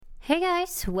Hey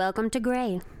guys, welcome to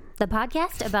Grey, the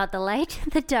podcast about the light,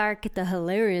 the dark, the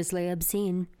hilariously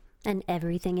obscene, and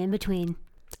everything in between.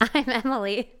 I'm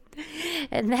Emily,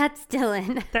 and that's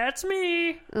Dylan. That's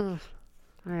me. Ooh.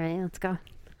 All right, let's go.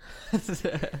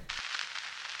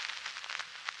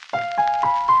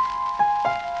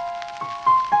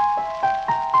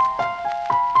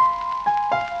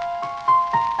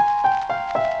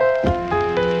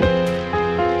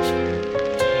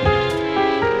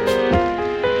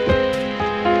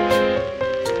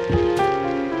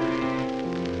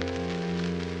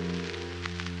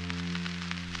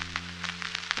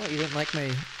 What, you didn't like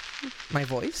my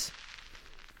voice?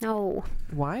 No,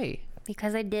 Why?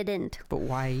 because I didn't. But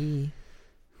why?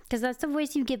 Because that's the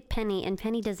voice you give Penny, and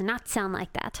Penny does not sound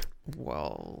like that.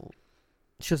 Well,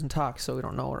 she doesn't talk, so we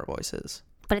don't know what her voice is.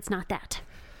 But it's not that.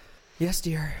 Yes,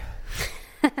 dear.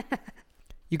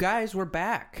 You guys, we're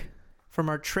back from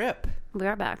our trip. We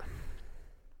are back.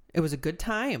 It was a good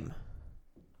time.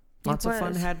 Lots of fun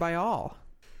was. had by all.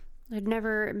 I'd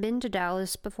never been to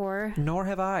Dallas before. Nor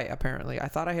have I, apparently. I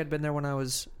thought I had been there when I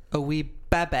was a wee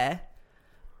baby,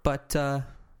 but You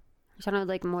sounded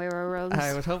like Moira Rose.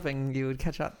 I was hoping you would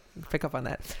pick up on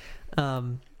that.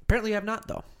 Apparently you have not,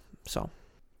 though. So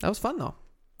that was fun, though.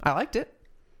 I liked it.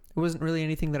 It wasn't really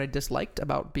anything that I disliked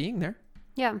about being there.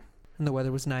 Yeah. And the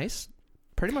weather was nice.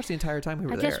 Pretty much the entire time we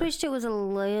were there. I just wished it was a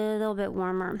little bit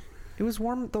warmer. It was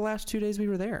warm the last 2 days we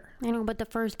were there. I know, but the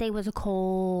first day was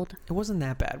cold. It wasn't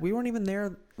that bad. We weren't even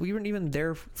there. We weren't even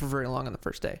there for very long on the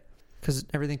first day because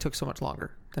everything took so much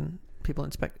longer than people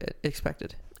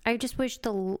expected. I just wish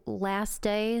the last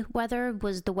day weather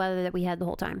was the weather that we had the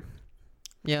whole time.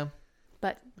 Yeah.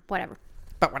 But whatever.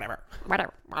 But whatever.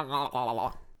 Whatever. Do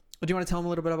you want to tell them a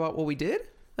little bit about what we did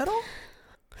at all?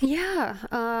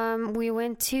 Yeah. We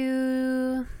went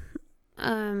to...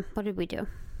 what did we do?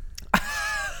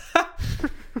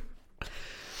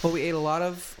 Well, we ate a lot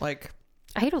of, I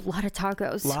ate a lot of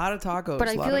tacos. tacos. But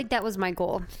I feel like that was my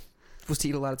goal. Was to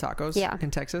eat a lot of tacos Yeah.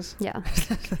 in Texas. Yeah.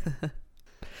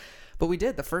 But we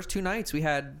did. The first two nights we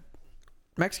had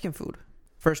Mexican food.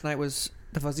 First night was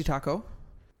the fuzzy taco.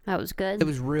 That was good. It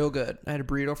was real good. I had a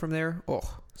burrito from there. Oh,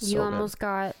 so You good. almost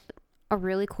got a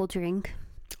really cool drink.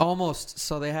 Almost.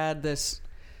 So they had this.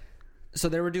 So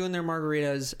they were doing their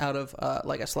margaritas out of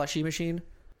like a slushy machine,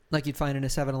 like you'd find in a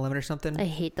 7-Eleven or something. I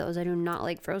hate those. I do not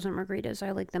like frozen margaritas. I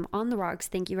like them on the rocks.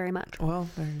 Thank you very much. Well,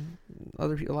 a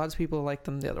lot of people like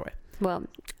them the other way. Well,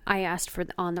 I asked for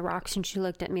the on the rocks and she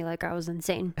looked at me like I was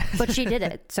insane. But she did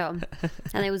it. So,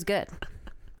 and it was good.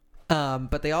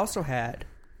 But they also had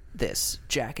this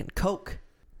Jack and Coke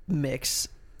mix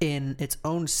in its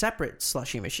own separate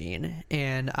slushy machine.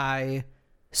 And I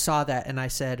saw that and I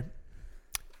said,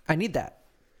 I need that.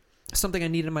 Something I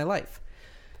need in my life.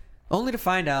 Only to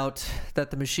find out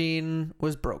that the machine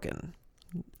was broken.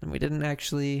 And we didn't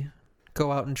actually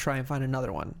go out and try and find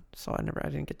another one. So I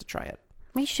didn't get to try it.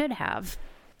 We should have.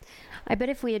 I bet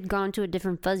if we had gone to a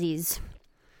different Fuzzies,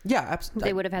 Yeah, absolutely.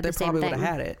 They would have had the same They probably would thing.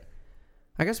 have had it.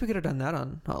 I guess we could have done that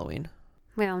on Halloween.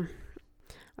 well,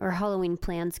 our Halloween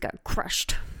plans got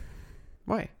crushed.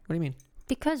 Why? What do you mean?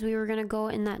 Because we were going to go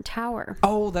in that tower.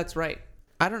 Oh, that's right.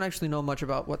 I don't actually know much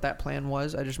about what that plan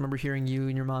was. I just remember hearing you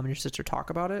and your mom and your sister talk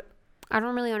about it. I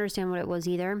don't really understand what it was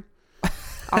either.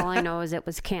 All I know is it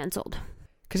was canceled.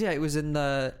 Because, yeah, it was in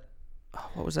the...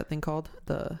 What was that thing called?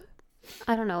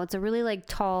 I don't know. It's a really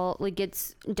tall,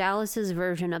 it's Dallas's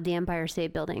version of the Empire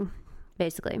State Building,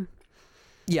 basically.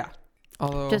 Yeah.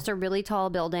 Although... Just a really tall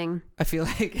building. I feel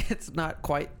like it's not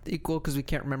quite equal because we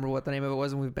can't remember what the name of it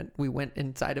was, and we went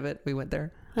inside of it. We went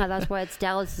there. Yeah, that's why it's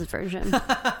Dallas's version.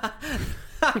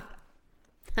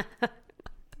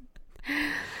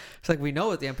 It's like we know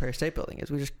what the Empire State Building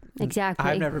is. We just Exactly.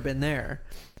 I've never been there,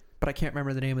 but I can't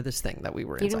remember the name of this thing that we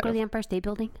were You inside didn't go of. to the Empire State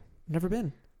Building? Never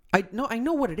been. I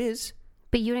know what it is.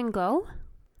 But you didn't go?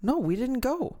 No, we didn't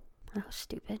go Oh,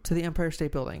 stupid. to the Empire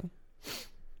State Building.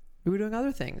 We were doing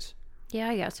other things. Yeah,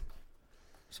 I guess.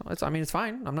 So it's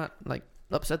fine. I'm not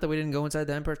upset that we didn't go inside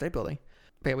the Empire State Building.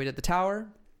 But yeah, we did the tower.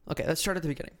 Okay, let's start at the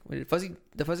beginning. We did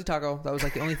the fuzzy taco. That was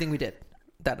the only thing we did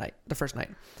that night, the first night.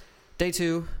 Day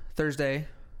 2, Thursday.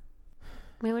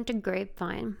 We went to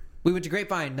Grapevine. We went to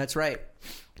Grapevine. That's right.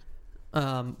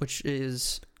 Which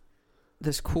is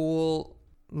this cool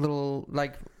little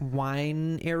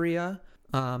wine area.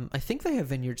 I think they have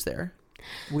vineyards there.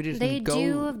 We just They go.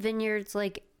 do have vineyards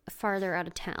farther out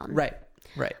of town. Right.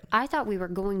 I thought we were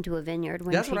going to a vineyard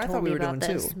when That's she what I told thought we me were about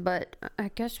doing, this, too. but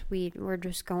I guess we were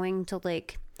just going to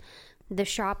the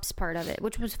shops part of it,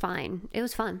 which was fine. It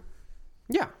was fun.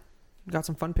 Yeah. Got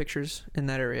some fun pictures in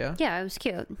that area. Yeah, it was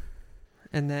cute.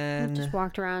 And We then, just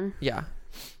walked around. yeah.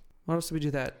 What else did we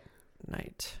do that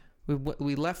night?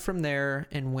 We left from there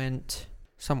and went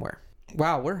somewhere.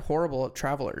 Wow, we're horrible at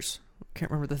travelers. Can't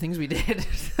remember the things we did.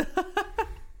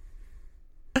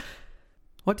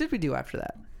 What did we do after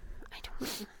that? I don't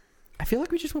know. I feel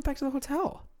like we just went back to the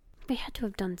hotel. We had to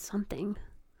have done something.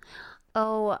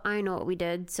 Oh, I know what we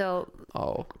did. So...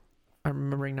 Oh, I'm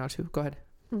remembering now too. Go ahead.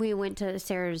 We went to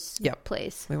Sarah's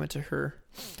place. We went to her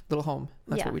little home.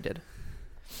 That's what we did.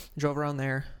 Drove around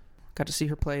there. Got to see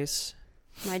her place.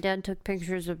 My dad took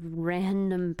pictures of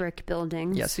random brick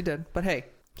buildings. Yes, he did. But hey,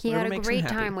 he had a great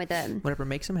time with it. Whatever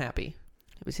makes him happy.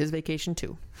 It was his vacation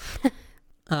too.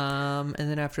 And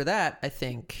then after that, I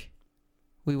think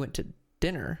we went to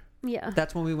dinner. Yeah.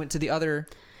 That's when we went to the other.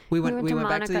 We went back to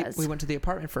Monica's. we went to the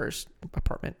apartment first.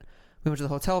 We went to the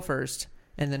hotel first,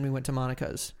 and then we went to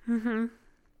Monica's. Mm-hmm.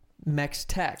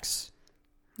 Mex-Tex.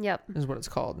 Yep. Is what it's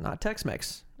called, not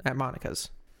Tex-Mex at Monica's.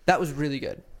 That was really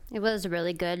good. It was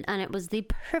really good, and it was the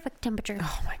perfect temperature.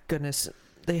 Oh my goodness.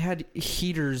 They had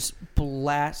heaters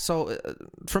blast. So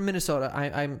from Minnesota,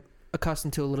 I'm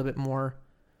accustomed to a little bit more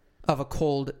of a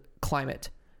cold climate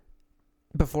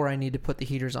before I need to put the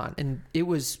heaters on. And it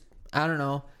was, I don't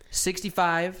know,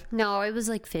 65. No, it was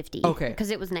like 50. Okay. Because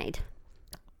it was night.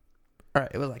 All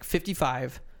right, it was like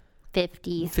 55.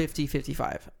 50.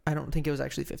 55. I don't think it was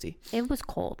actually 50. It was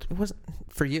cold. It wasn't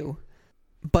for you.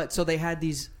 But so they had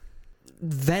these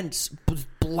vents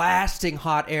blasting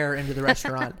hot air into the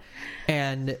restaurant.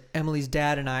 And Emily's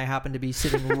dad and I happened to be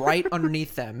sitting right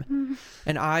underneath them.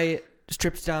 And I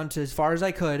stripped down to as far as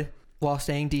I could while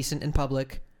staying decent in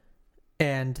public.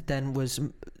 And then was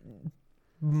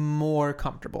more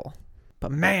comfortable.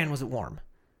 But man, was it warm.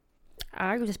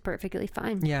 I was perfectly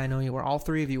fine. Yeah, I know you were. All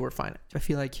three of you were fine. I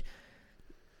feel like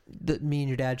me and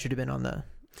your dad should have been on the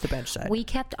bench side. We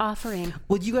kept offering.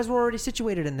 Well, you guys were already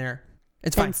situated in there.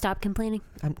 It's then fine. Stop complaining.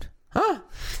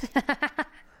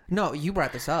 No, you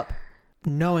brought this up,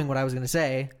 knowing what I was going to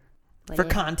say. Whatever.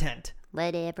 For content.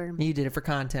 Whatever. You did it for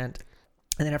content.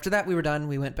 And then after that, we were done.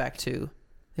 We went back to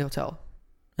the hotel.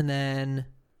 And then,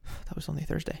 that was only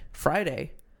Thursday.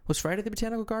 Friday. Was Friday the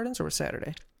Botanical Gardens or was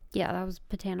Saturday? Yeah, that was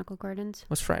Botanical Gardens.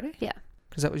 Was Friday? Yeah.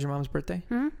 Because that was your mom's birthday?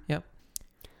 Hmm? Yep.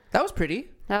 That was pretty.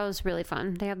 That was really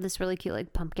fun. They have this really cute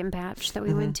like pumpkin patch that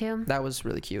we went to. That was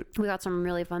really cute. We got some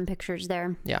really fun pictures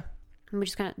there. Yeah. And we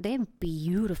just they had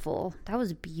beautiful. That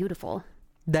was beautiful.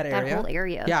 That area? That whole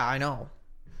area. Yeah, I know.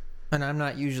 And I'm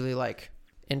not usually like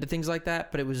into things like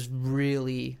that, but it was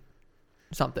really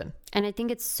something. And I think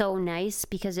it's so nice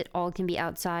because it all can be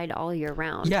outside all year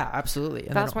round. Yeah, absolutely.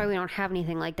 And that's why we don't have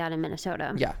anything like that in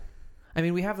Minnesota. Yeah. I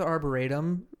mean, we have the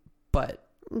Arboretum, but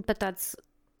that's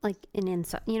like an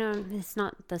inside, it's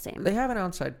not the same. they have an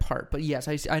outside part. But yes,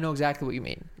 I know exactly what you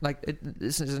mean. Like,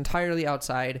 this is entirely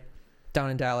outside down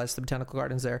in Dallas, the Botanical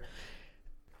Gardens there.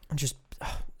 Just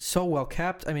so well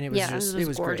kept. I mean, it was it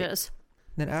was gorgeous.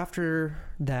 Great. Then after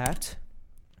that,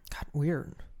 God,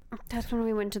 weird. That's when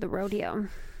we went to the rodeo.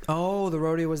 Oh, the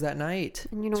rodeo was that night.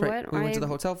 And you know what? We went to the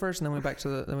hotel first, and then we went back to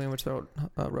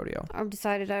the rodeo. I've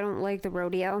decided I don't like the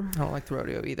rodeo. I don't like the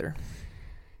rodeo either.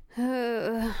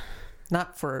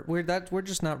 Not for we're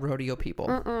just not rodeo people.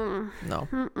 No.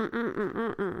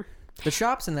 The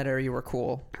shops in that area were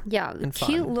cool. Yeah, and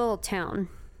cute fun. little town.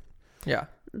 Yeah.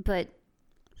 But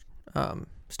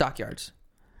stockyards.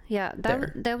 Yeah,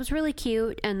 that was really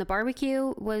cute, and the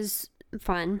barbecue was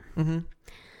fun. Mm-hmm.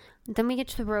 Then we get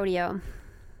to the rodeo,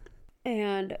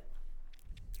 and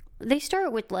they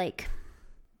start with like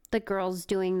the girls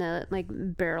doing the like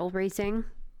barrel racing.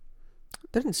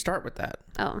 They didn't start with that.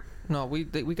 Oh. No, we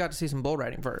got to see some bull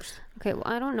riding first. Okay, well,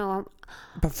 I don't know.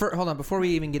 But hold on, before we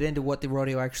even get into what the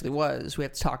rodeo actually was, we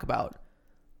have to talk about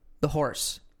the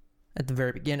horse at the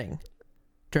very beginning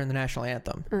during the national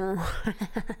anthem.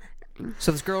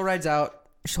 So this girl rides out,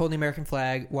 she's holding the American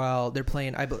flag while they're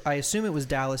playing, I assume it was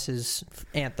Dallas's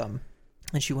anthem,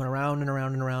 and she went around and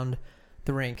around and around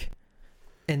the rink,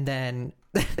 and then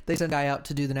they send a guy out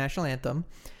to do the national anthem.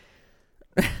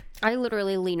 I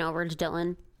literally lean over to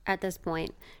Dylan at this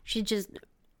point. She's just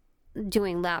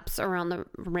doing laps around the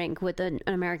rink with an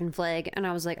American flag, and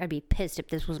I was like, I'd be pissed if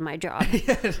this was my job.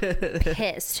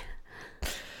 Pissed.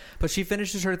 But she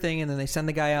finishes her thing, and then they send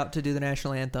the guy out to do the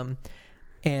national anthem.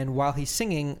 And while he's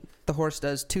singing, the horse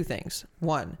does two things.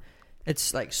 One,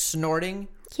 it's like snorting.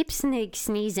 Keeps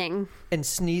sneezing. And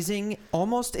sneezing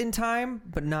almost in time,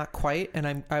 but not quite.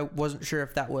 And I wasn't sure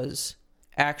if that was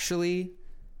actually...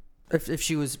 If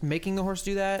she was making the horse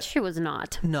do that. She was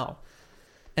not. No.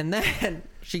 And then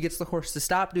she gets the horse to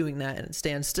stop doing that, and it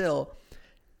stands still.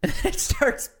 And it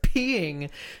starts peeing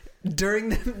during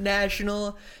the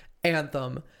national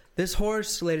anthem. This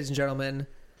horse, ladies and gentlemen,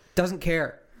 doesn't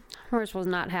care. Horse was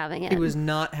not having it. It was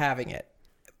not having it.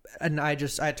 And I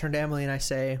turned to Emily and I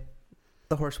say,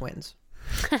 the horse wins.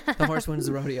 The horse wins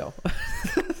the rodeo.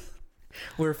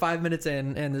 We're 5 minutes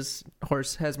in and this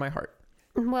horse has my heart.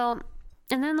 Well,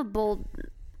 and then the bull,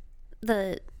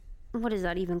 what is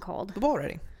that even called? The bull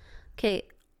riding. Okay,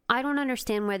 I don't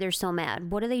understand why they're so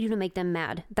mad. What do they do to make them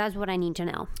mad? That's what I need to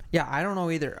know. Yeah, I don't know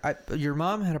either. Your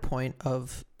mom had a point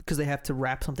of, because they have to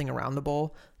wrap something around the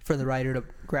bull for the rider to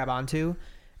grab onto,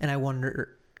 and I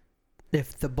wonder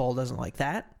if the bull doesn't like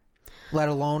that, let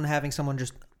alone having someone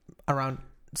just around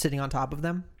sitting on top of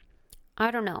them. I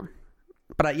don't know.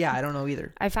 But I don't know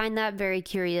either. I find that very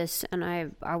curious, and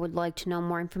I would like to know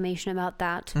more information about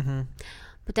that. Mm-hmm.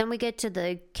 But then we get to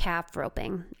the calf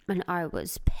roping, and I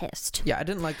was pissed. Yeah, I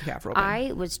didn't like the calf roping.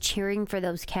 I was cheering for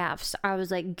those calves. I was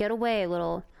like, get away,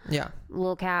 little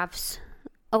calves.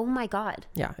 Oh my God.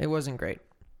 Yeah, it wasn't great.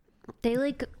 They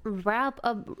like wrap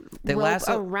a rope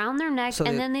around their neck,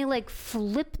 and then they like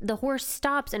flip. The horse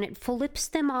stops, and it flips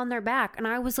them on their back. And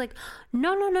I was like,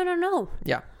 no.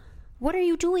 Yeah. What are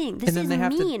you doing? This is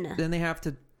mean. Then they have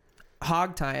to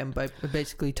hog tie them by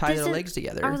basically tie their legs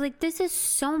together. I was like, this is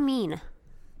so mean.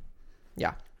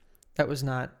 Yeah, that was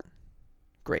not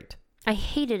great. I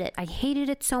hated it. I hated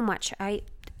it so much.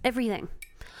 Everything.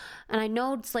 And I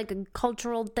know it's like a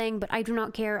cultural thing, but I do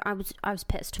not care. I was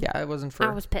pissed. Yeah, I was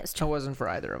pissed. It wasn't for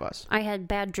either of us. I had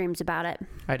bad dreams about it.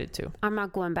 I did too. I'm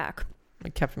not going back.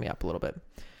 It kept me up a little bit.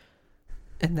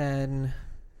 And then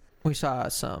we saw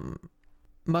some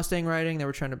Mustang riding. They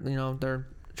were trying to, they're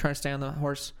trying to stay on the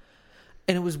horse.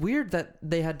 And it was weird that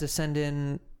they had to send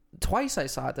in, twice I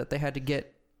saw it, that they had to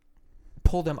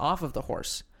pull them off of the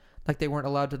horse. Like they weren't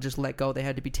allowed to just let go. They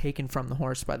had to be taken from the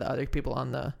horse by the other people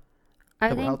on the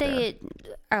I think they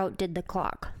outdid the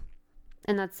clock.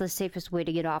 And that's the safest way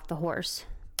to get off the horse.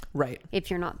 Right. If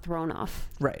you're not thrown off.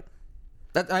 Right.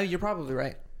 You're probably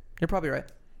right. You're probably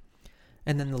right.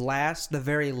 And then the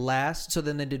very last, so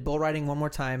then they did bull riding one more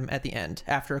time at the end,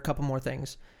 after a couple more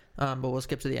things. But we'll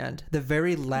skip to the end. The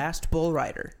very last bull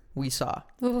rider we saw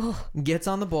gets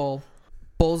on the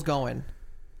bull's going.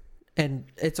 And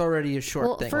it's already a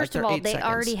short thing. First of all, they seconds.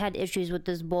 already had issues with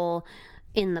this bull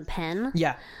in the pen.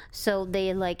 Yeah. So they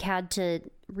had to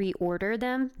reorder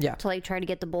them. Yeah. To try to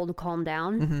get the bull to calm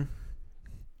down. Mm-hmm.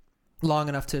 Long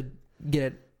enough to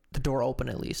get the door open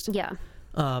at least. Yeah.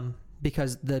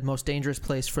 Because the most dangerous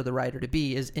place for the rider to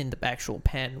be is in the actual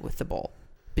pen with the bull.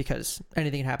 Because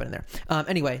anything can happen in there.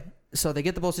 Anyway, so they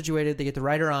get the bull situated. They get the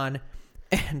rider on.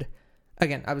 And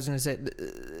again, I was going to say,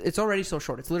 it's already so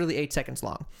short. It's literally 8 seconds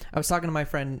long. I was talking to my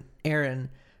friend Aaron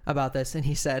about this, and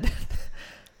he said,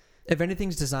 if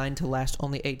anything's designed to last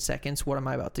only 8 seconds, what am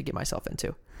I about to get myself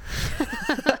into?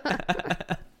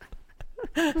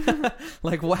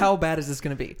 How bad is this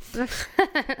going to be?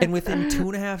 And within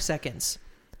 2.5 seconds,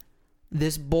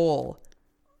 this bull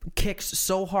kicks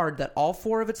so hard that all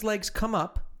 4 of its legs come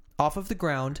up off of the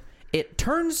ground. It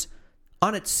turns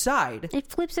on its side. It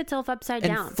flips itself upside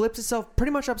down. Flips itself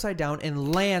pretty much upside down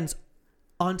and lands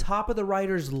on top of the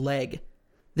rider's leg.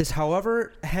 This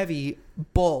however heavy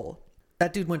bull.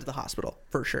 That dude went to the hospital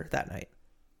for sure that night.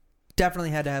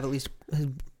 Definitely had to have at least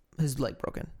his leg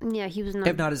broken. Yeah, he was not.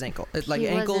 If not his ankle. He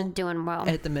ankle wasn't doing well.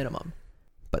 At the minimum.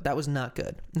 But that was not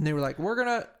good. And they were like,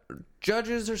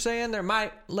 judges are saying they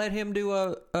might let him do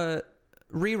a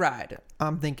re-ride.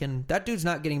 I'm thinking, that dude's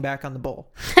not getting back on the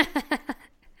bull.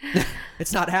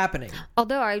 It's not happening.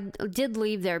 Although I did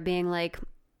leave there being like,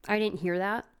 I didn't hear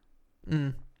that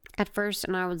at first.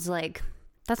 And I was like,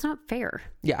 that's not fair.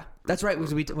 Yeah, that's right.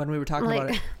 When we were talking about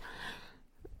it.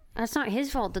 That's not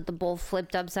his fault that the bull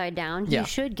flipped upside down. He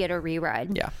should get a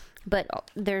re-ride. Yeah. But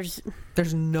there's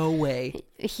no way.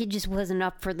 He just wasn't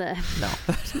up for the...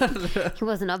 No. He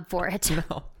wasn't up for it.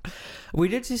 No. We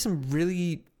did see some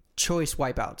really choice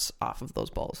wipeouts off of those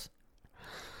bulls.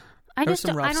 I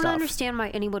don't understand why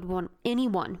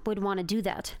anyone would want to do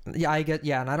that.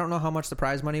 Yeah, and I don't know how much the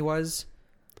prize money was.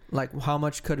 Like how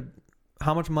much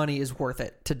money is worth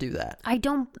it to do that? I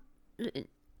don't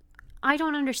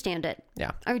understand it.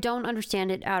 Yeah. I don't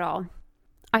understand it at all.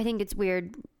 I think it's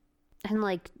weird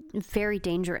and very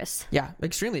dangerous. Yeah,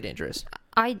 extremely dangerous.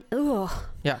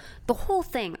 Yeah. The whole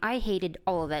thing, I hated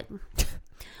all of it.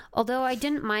 Although I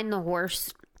didn't mind the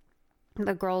horse.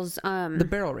 The girls, the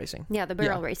barrel racing. Yeah, the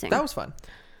barrel racing. That was fun.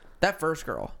 That first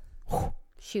girl.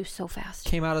 She was so fast.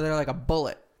 Came out of there like a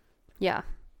bullet. Yeah.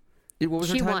 What was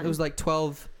her time? Won. It was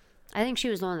 12. I think she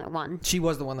was the one that won. She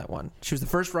was the one that won. She was the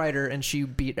first rider, and she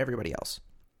beat everybody else.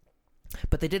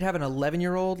 But they did have an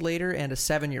 11-year-old later and a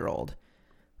 7-year-old.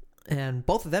 And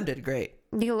both of them did great.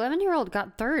 The 11-year-old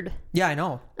got third. Yeah, I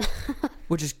know.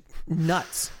 Which is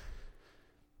nuts.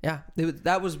 Yeah,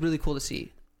 that was really cool to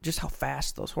see. Just how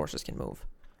fast those horses can move.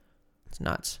 It's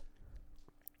nuts.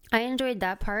 I enjoyed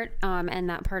that part, and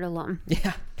that part alone.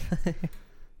 Yeah.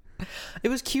 It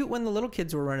was cute when the little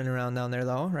kids were running around down there,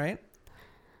 though, right?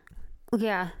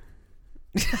 Yeah.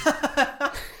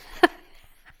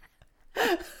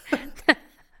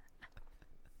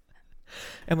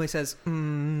 Emily says,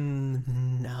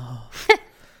 no.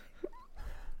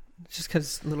 Just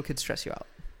because little kids stress you out.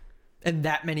 And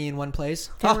that many in one place?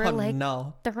 There were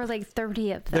no. There were like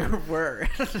 30 of them. There were.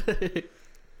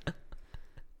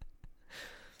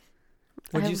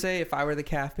 Would you say if I were the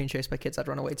calf being chased by kids, I'd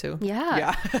run away too? Yeah.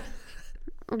 Yeah.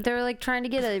 They were like trying to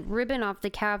get a ribbon off the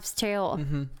calf's tail.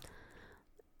 Mm-hmm.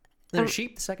 Then a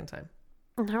sheep the second time.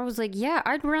 And I was like, yeah,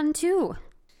 I'd run too.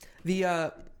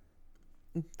 The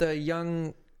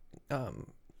young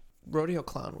rodeo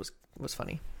clown was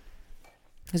funny.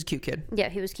 He's a cute kid. Yeah,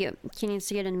 he was cute. He needs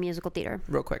to get into musical theater.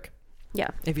 Real quick.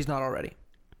 Yeah. If he's not already.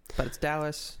 But it's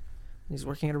Dallas. He's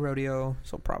working at a rodeo,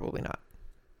 so probably not.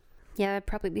 Yeah, that'd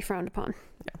probably be frowned upon.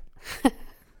 Yeah.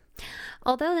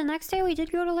 Although the next day we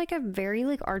did go to like a very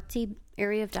like artsy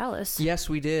area of Dallas. Yes,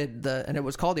 we did. And it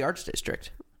was called the Arts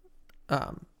District. I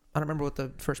don't remember what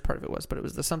the first part of it was, but it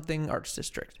was the something Arts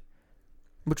District,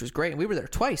 which was great. And we were there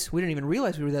twice. We didn't even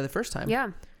realize we were there the first time. Yeah.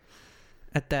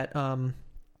 At that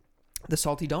the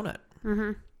Salty Donut,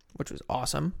 which was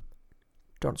awesome.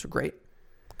 Donuts were great.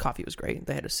 Coffee was great.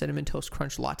 They had a Cinnamon Toast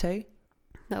Crunch latte.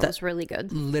 That was really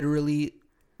good. Literally,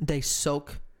 they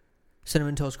soak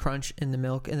Cinnamon Toast Crunch in the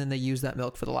milk, and then they use that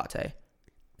milk for the latte.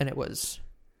 And it was,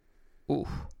 oof,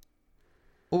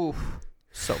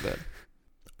 so good.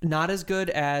 Not as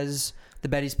good as the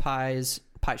Betty's Pie's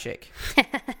pie shake,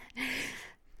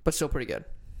 but still pretty good.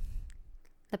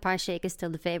 The pie shake is still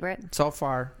the favorite. So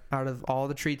far, out of all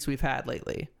the treats we've had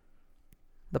lately,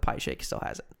 the pie shake still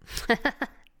has it.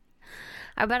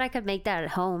 I bet I could make that at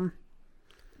home.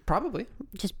 Probably.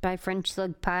 Just buy French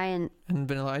slug pie and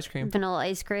vanilla ice cream. Vanilla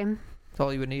ice cream. That's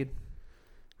all you would need.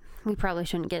 We probably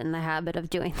shouldn't get in the habit of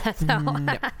doing that,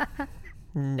 though.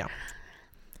 No.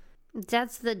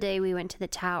 That's the day we went to the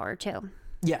tower, too.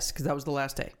 Yes, because that was the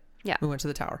last day. Yeah. We went to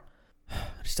the tower. I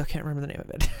still can't remember the name of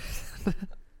it.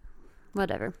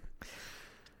 Whatever.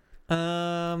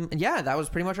 Yeah, that was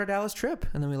pretty much our Dallas trip.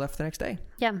 And then we left the next day.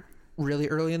 Yeah. Really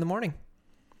early in the morning.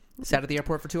 Sat at the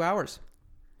airport for 2 hours.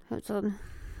 It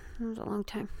was a long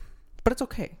time. But it's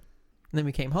okay. And then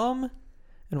we came home.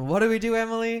 And what did we do,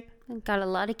 Emily? Got a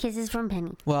lot of kisses from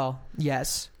Penny. Well,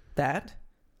 yes, that.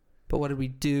 But what did we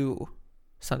do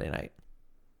Sunday night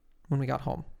when we got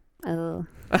home? Oh.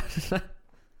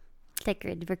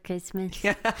 Decorated for Christmas.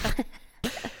 Yeah.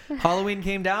 Halloween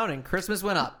came down and Christmas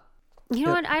went up. You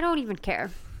know what? I don't even care.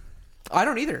 I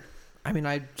don't either. I mean,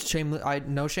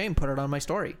 no shame, put it on my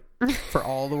story for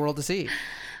all the world to see.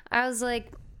 I was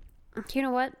like, you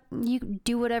know what? You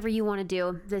do whatever you want to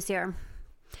do this year.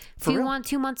 If you want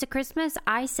 2 months of Christmas,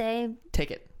 I say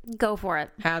take it. Go for it.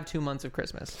 Have 2 months of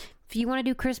Christmas. If you want to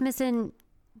do Christmas in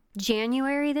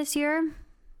January this year,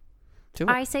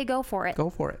 I say go for it. Go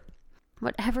for it.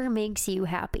 Whatever makes you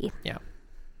happy. Yeah.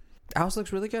 The house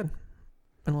looks really good.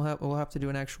 And we'll have to do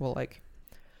an actual like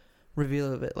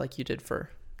reveal of it like you did for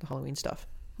the Halloween stuff.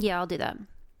 Yeah, I'll do that.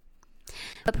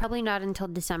 But probably not until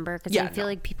December because I feel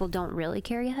like people don't really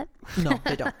care yet. No,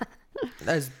 they don't.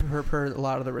 As per a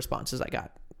lot of the responses I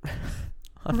got.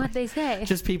 What'd they say?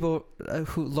 Just people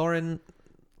who Lauren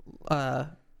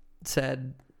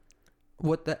said,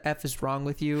 "What the F is wrong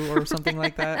with you?" or something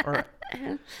like that. Or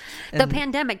the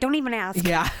pandemic. Don't even ask.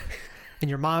 Yeah. And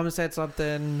your mom said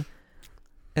something.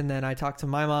 And then I talked to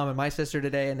my mom and my sister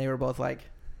today, and they were both like,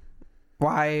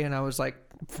 "Why?" And I was like,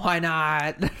 "Why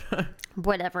not?"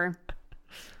 Whatever.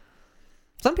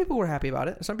 Some people were happy about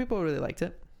it. Some people really liked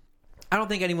it. I don't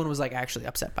think anyone was like actually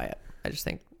upset by it. I just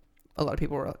think a lot of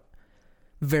people were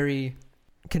very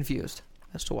confused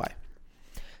as to why.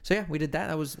 So yeah, we did that.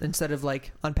 That was, instead of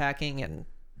like unpacking and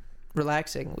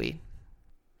relaxing, we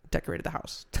decorated the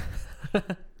house.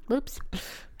 Whoops.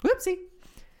 Whoopsie.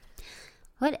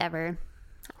 Whatever.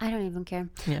 I don't even care.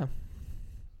 Yeah.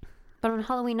 But on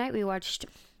Halloween night, we watched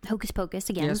Hocus Pocus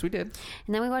again. Yes, we did.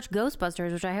 And then we watched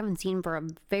Ghostbusters, which I haven't seen for a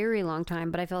very long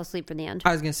time, but I fell asleep for the end.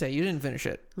 I was going to say, you didn't finish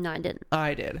it. No, I didn't.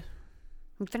 I did.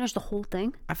 You finished the whole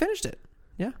thing? I finished it.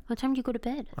 Yeah. What time did you go to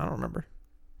bed? I don't remember.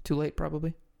 Too late,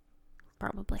 probably.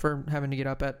 Probably. For having to get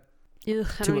up at Ugh,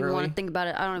 I don't even want to think about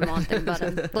it. I don't even want to think about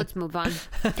it. Let's move on.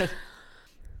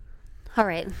 All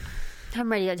right.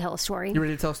 I'm ready to tell a story. You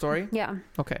ready to tell a story? Yeah.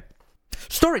 Okay.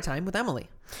 Story time with Emily.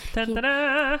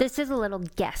 This is a little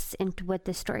guess into what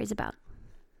this story is about.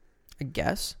 A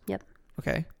guess? Yep.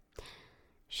 Okay.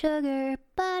 Sugar,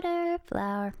 butter,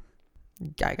 flour.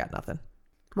 I got nothing.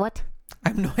 What? I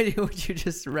have no idea what you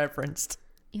just referenced.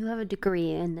 You have a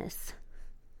degree in this.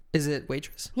 Is it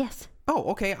Waitress? Yes. Oh,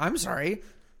 okay. I'm sorry.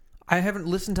 I haven't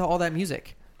listened to all that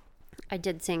music. I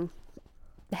did sang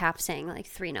like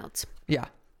 3 notes. Yeah.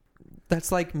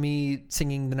 That's like me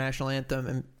singing the national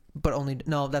anthem, but only...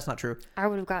 No, that's not true. I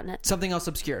would have gotten it. Something else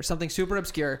obscure. Something super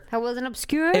obscure. That wasn't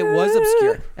obscure. It was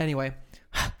obscure. Anyway,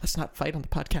 let's not fight on the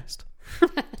podcast.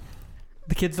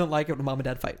 The kids don't like it when mom and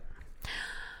dad fight.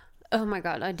 Oh my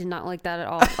god, I did not like that at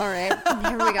all. All right,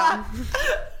 here we go.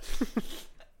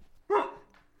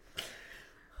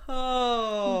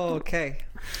 Oh, okay.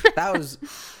 That was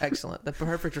excellent. The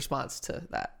perfect response to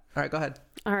that. All right, go ahead.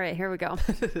 All right, here we go.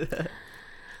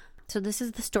 So this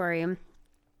is the story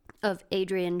of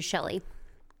Adrienne Shelly.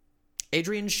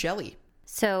 Adrienne Shelly.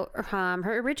 So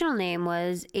her original name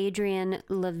was Adrienne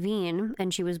Levine,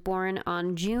 and she was born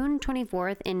on June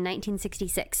 24th in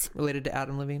 1966. Related to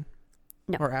Adam Levine?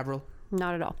 No. Or Avril?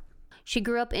 Not at all. She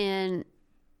grew up in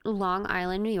Long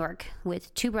Island, New York,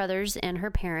 with 2 brothers and her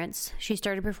parents. She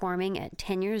started performing at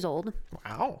 10 years old.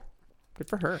 Wow. Good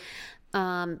for her.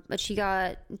 But she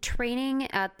got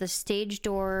training at the Stage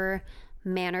Door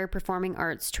Manor Performing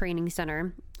Arts Training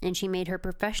Center, and she made her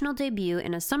professional debut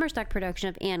in a summer stock production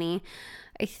of Annie,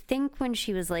 I think when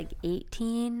she was like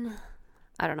 18.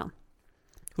 I don't know.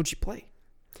 Who'd she play?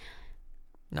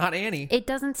 Not Annie. It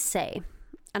doesn't say.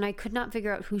 And I could not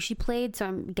figure out who she played, so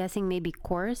I'm guessing maybe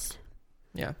chorus.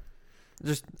 Yeah.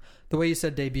 Just the way you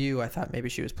said debut, I thought maybe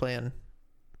she was playing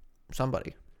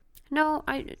somebody. No,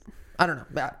 I don't know.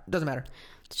 That doesn't matter.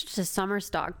 it's just a summer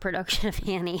stock production of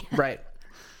Annie. Right.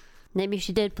 Maybe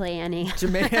she did play Annie.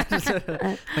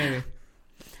 Maybe.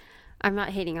 I'm not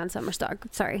hating on summer stock.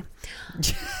 Sorry.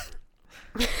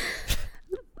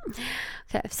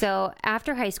 Okay, so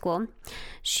after high school,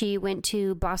 she went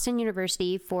to Boston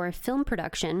University for film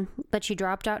production, but she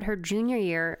dropped out her junior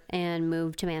year and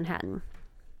moved to Manhattan.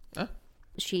 Huh?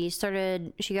 She'd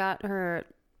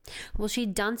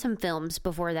done some films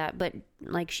before that, but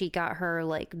like she got her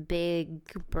like big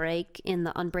break in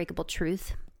The Unbreakable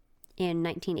Truth in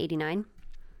 1989.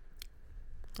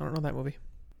 I don't know that movie.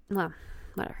 Well,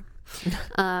 whatever.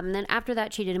 Then after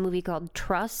that, she did a movie called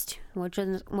Trust, which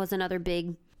was another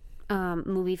big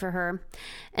movie for her.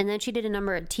 And then she did a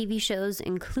number of TV shows,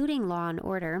 including Law and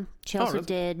Order. She also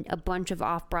did a bunch of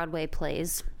off-Broadway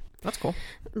plays. That's cool.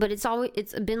 But it's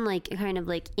been like kind of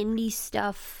like indie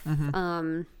stuff.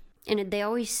 And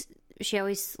she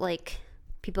always like,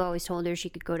 people always told her she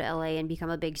could go to LA and become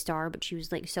a big star, but she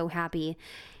was like so happy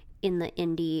in the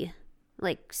indie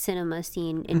like cinema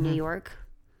scene in New York.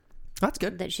 That's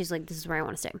good. That she's like, this is where I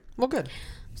want to stay. Well, good.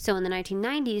 So in the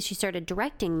 1990s, she started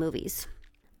directing movies.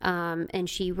 And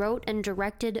she wrote and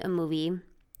directed a movie,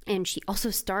 and she also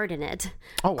starred in it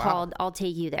called I'll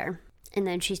Take You There. And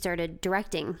then she started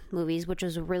directing movies, which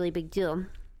was a really big deal.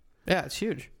 Yeah, it's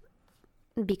huge.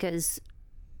 Because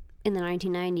in the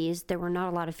 1990s, there were not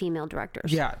a lot of female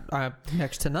directors. Yeah,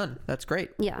 next to none. That's great.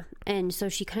 Yeah. And so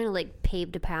she kind of like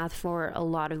paved a path for a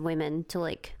lot of women to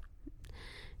like,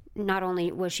 not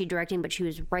only was she directing, but she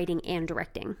was writing and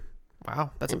directing.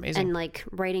 Wow, that's amazing. And like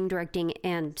writing, directing,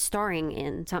 and starring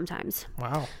in sometimes.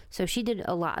 Wow. So she did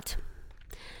a lot.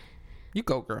 You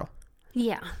go, girl.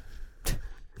 Yeah.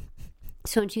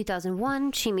 So in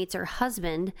 2001, she meets her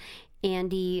husband,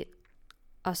 Andy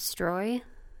Olstroy.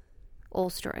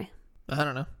 I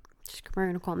don't know. We're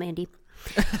going to call him Andy.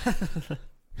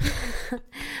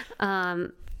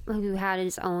 Who had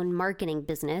his own marketing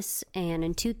business. And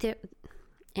in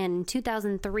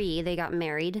 2003, they got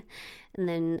married. And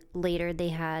then later, they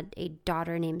had a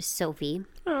daughter named Sophie.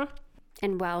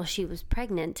 And while she was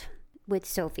pregnant with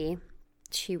Sophie,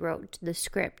 she wrote the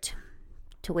script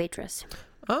to Waitress.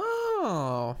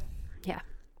 Oh. Yeah.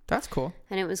 That's cool.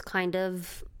 And it was kind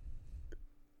of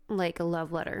like a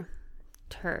love letter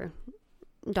to her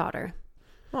daughter.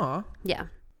 Aw. Yeah.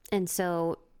 And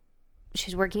so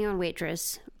she's working on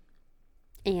Waitress.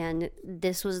 And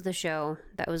this was the show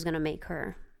that was going to make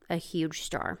her a huge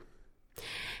star.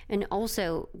 And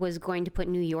also was going to put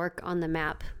New York on the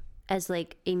map as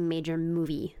like a major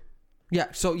movie. Yeah.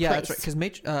 So yeah, place. that's right.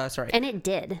 Because sorry. And it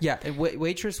did. Yeah.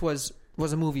 Waitress was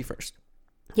a movie first.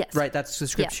 Yes. Right. That's the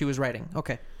script she was writing.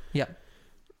 Okay. Yeah.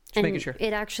 Just making sure.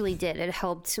 It actually did. It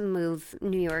helped move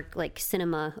New York like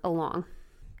cinema along.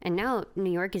 And now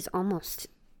New York is almost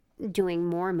doing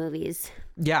more movies.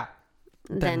 Yeah.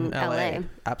 Than LA.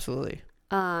 Absolutely.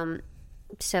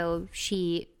 So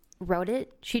she wrote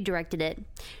it, she directed it,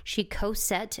 she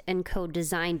co-set and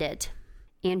co-designed it,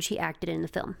 and she acted in the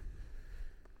film.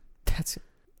 That's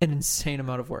an insane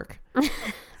amount of work.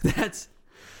 That's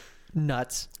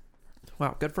Nuts.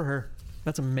 Wow, good for her.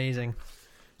 That's amazing.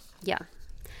 Yeah.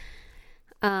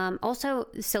 Also,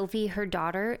 Sophie, her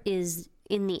daughter, is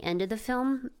in the end of the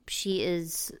film. She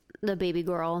is the baby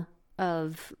girl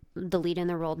of the lead in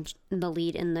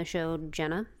the show,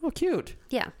 Jenna. Oh, cute.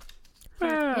 Yeah.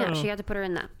 Wow. Yeah, she got to put her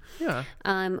in that. Yeah.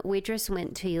 Waitress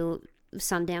went to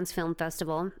Sundance Film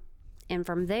Festival, and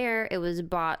from there it was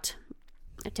bought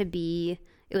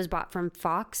from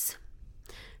Fox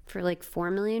for like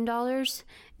 $4 million,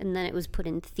 and then it was put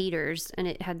in theaters, and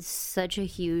it had such a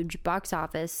huge box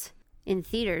office in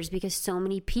theaters because so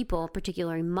many people,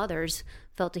 particularly mothers,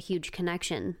 felt a huge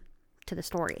connection to the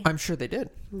story. I'm sure they did.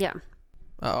 Yeah.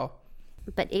 Oh.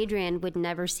 But Adrienne would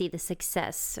never see the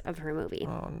success of her movie.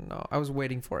 Oh, no. I was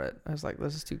waiting for it. I was like,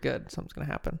 this is too good. Something's going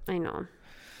to happen. I know.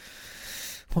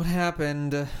 What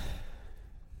happened? Okay.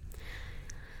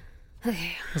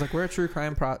 I was like, we're a true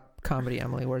crime comedy,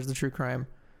 Emily. Where's the true crime?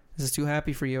 This is too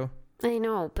happy for you. I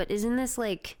know, but isn't this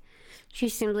like... She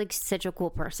seemed like such a cool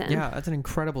person. Yeah, that's an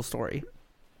incredible story.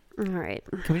 All right.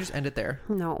 Can we just end it there?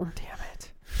 No. Damn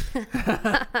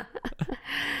it.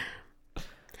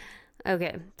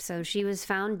 Okay, so she was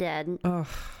found dead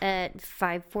at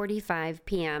 5:45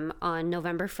 p.m. on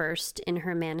November 1st in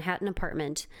her Manhattan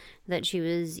apartment that she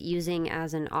was using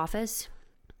as an office.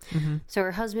 Mm-hmm. So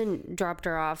her husband dropped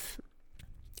her off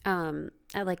at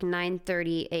like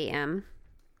 9:30 a.m.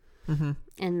 Mm-hmm.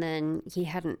 And then he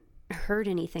hadn't heard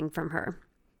anything from her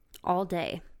all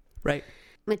day. Right.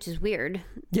 Which is weird.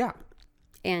 Yeah.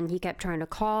 And he kept trying to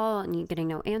call and getting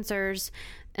no answers.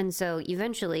 And so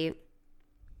eventually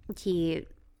he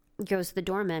goes to the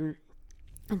doorman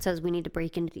and says, we need to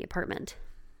break into the apartment.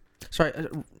 Sorry,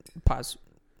 pause.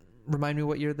 Remind me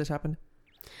what year this happened?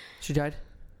 She died?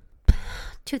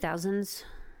 2000s.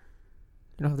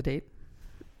 You know the date?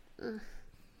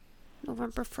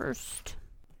 November 1st.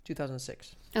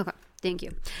 2006. Okay, thank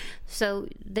you. So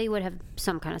they would have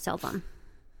some kind of cell phone.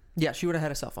 Yeah, she would have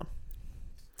had a cell phone.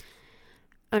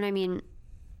 And I mean,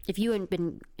 if you hadn't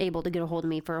been able to get a hold of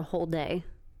me for a whole day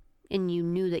and you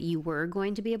knew that you were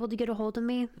going to be able to get a hold of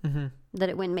me, that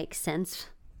it wouldn't make sense.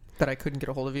 That I couldn't get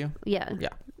a hold of you? Yeah. Yeah.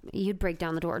 You'd break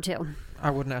down the door too.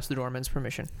 I wouldn't ask the doorman's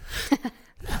permission.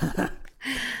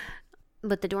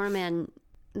 But the doorman,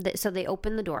 so they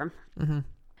open the door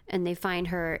and they find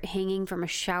her hanging from a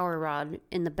shower rod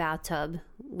in the bathtub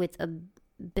with a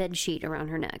bed sheet around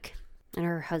her neck. And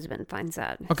her husband finds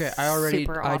that. Okay,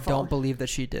 I don't believe that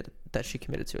she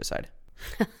committed suicide.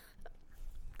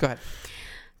 Go ahead.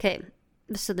 Okay,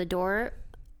 so the door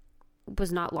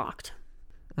was not locked.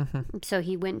 So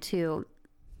he went to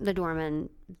the doorman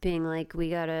being like, we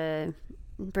gotta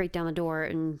break down the door,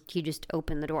 and he just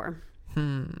opened the door.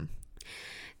 And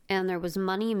there was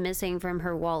money missing from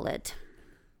her wallet.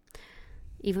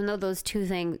 Even though those two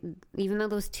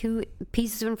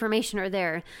pieces of information are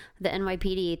there, the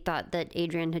NYPD thought that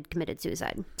Adrienne had committed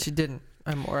suicide. She didn't.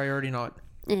 I already know it.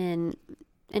 And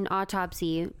an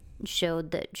autopsy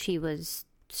showed that she was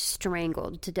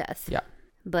strangled to death. Yeah.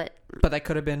 But that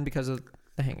could have been because of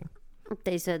the hanging.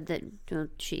 They said that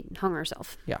she hung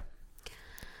herself. Yeah.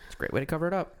 It's a great way to cover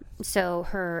it up. So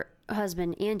her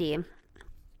husband, Andy,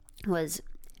 was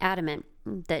adamant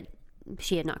that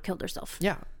she had not killed herself.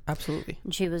 Yeah, absolutely.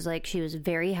 And she was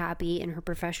very happy in her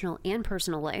professional and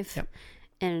personal life. Yep.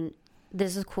 And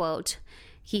this is a quote.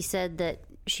 He said that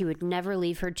she would never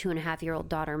leave her 2.5-year-old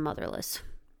daughter motherless.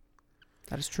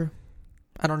 That is true.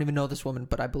 I don't even know this woman,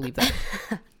 but I believe that.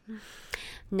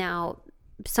 Now,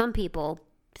 some people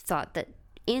thought that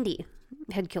Andy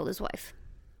had killed his wife.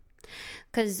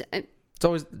 Because it's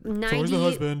always the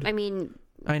husband. I mean,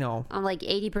 I know. Like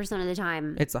 80% of the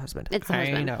time, it's the husband. It's the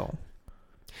husband. I know.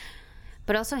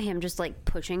 But also him just like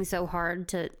pushing so hard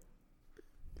to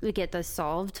get this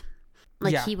solved.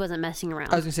 Like he wasn't messing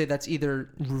around. I was going to say that's either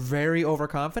very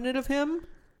overconfident of him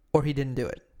or he didn't do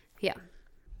it. Yeah.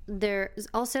 There's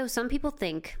also some people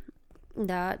think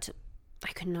that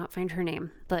I could not find her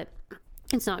name, but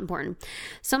it's not important.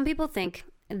 Some people think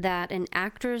that an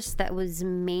actress that was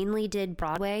mainly did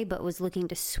Broadway but was looking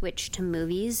to switch to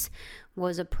movies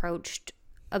was approached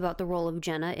about the role of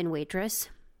Jenna in Waitress.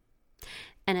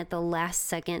 And at the last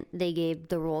second, they gave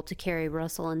the role to Kerry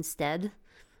Russell instead.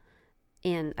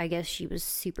 And I guess she was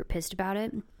super pissed about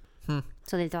it.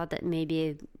 So they thought that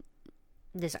maybe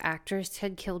this actress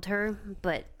had killed her,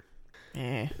 but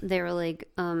they were like,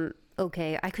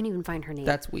 okay, I couldn't even find her name.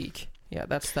 That's weak. Yeah,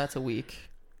 that's a weak.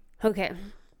 Okay,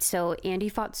 so Andy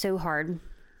fought so hard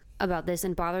about this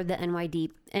and bothered the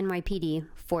NYPD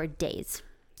for days.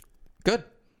 Good.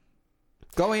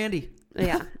 Go, Andy.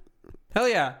 Yeah. Hell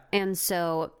yeah. And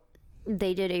so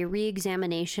they did a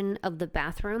re-examination of the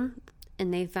bathroom,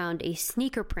 and they found a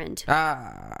sneaker print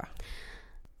Ah.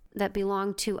 that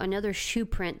belonged to another shoe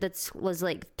print that was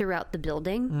like throughout the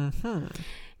building. Mm-hmm.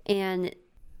 And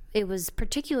it was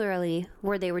particularly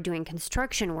where they were doing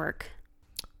construction work,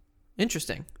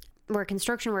 Interesting. where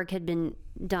construction work had been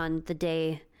done the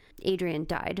day Adrian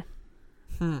died.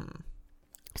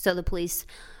 So the police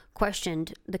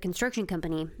questioned the construction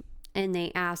company, and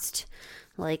they asked,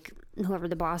 like, whoever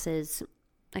the boss is,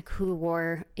 like, who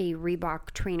wore a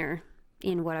Reebok trainer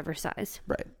in whatever size.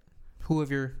 Right. Who of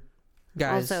your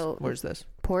guys Also, wears this?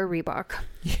 Poor Reebok.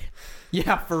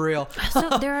 Yeah, for real.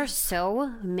 So there are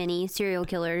so many serial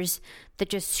killers that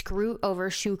just screw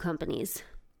over shoe companies.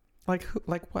 Like who?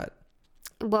 Like what?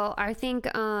 Well, I think,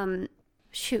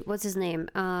 shoot, what's his name?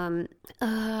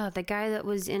 The guy that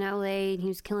was in LA, he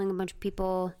was killing a bunch of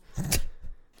people.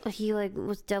 He like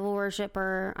was devil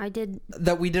worshiper.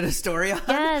 That we did a story on?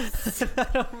 Yes. I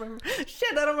don't remember.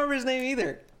 Shit, I don't remember his name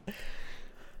either.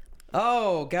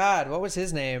 Oh God, what was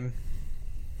his name?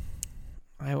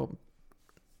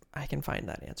 I can find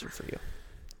that answer for you.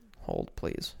 Hold,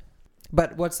 please.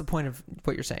 But what's the point of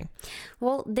what you're saying?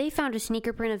 Well, they found a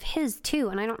sneaker print of his too,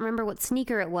 and I don't remember what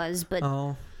sneaker it was, but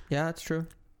Oh, yeah, that's true.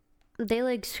 they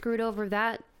like screwed over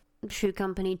that shoe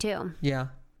company too. Yeah.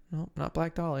 No, not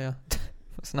Black Dahlia.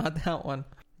 It's not that one.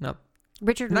 No.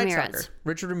 Richard Night Ramirez. Stalker.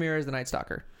 Richard Ramirez, the Night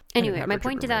Stalker. Anyway, my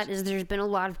point to that is there's been a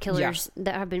lot of killers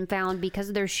that have been found because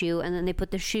of their shoe, and then they put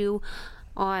the shoe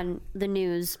on the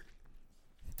news.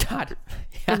 God.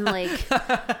 And like,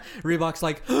 Reebok's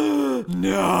like,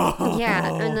 no.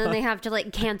 yeah, and then they have to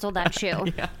like cancel that shoe.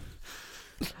 Yeah.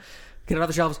 Get it off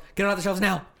the shelves. Get it off the shelves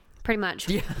now. Pretty much.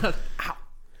 Yeah. Ow.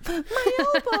 My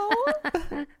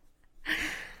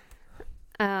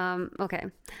elbow. Okay.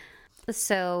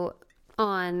 So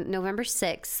on November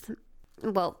 6th,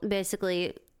 well,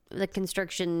 basically the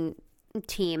construction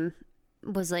team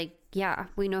was like, yeah,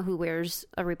 we know who wears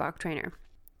a Reebok trainer.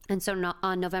 And so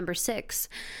on November 6th,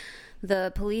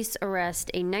 the police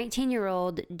arrest a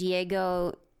 19-year-old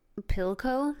Diego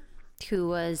Pilco, who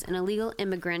was an illegal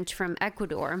immigrant from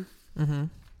Ecuador. Mm-hmm.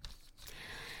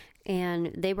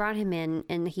 And they brought him in,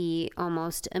 and he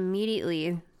almost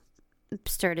immediately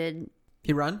started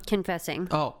He run? confessing.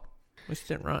 Oh. At least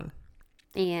he didn't run.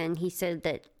 And he said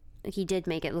that he did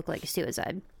make it look like a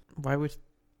suicide. Why would...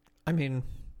 I mean,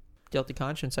 guilty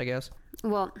conscience, I guess.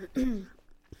 Well,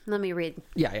 let me read.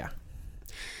 Yeah.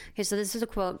 Okay, so this is a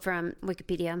quote from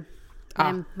Wikipedia.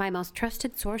 My most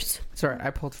trusted source. Sorry,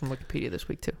 I pulled from Wikipedia this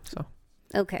week too. So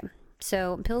Okay,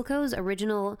 so Pilco's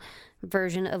original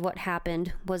version of what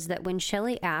happened was that when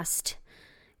Shelley asked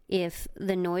if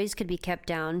the noise could be kept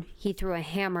down, he threw a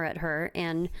hammer at her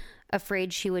and,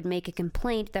 afraid she would make a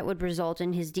complaint that would result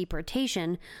in his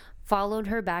deportation, followed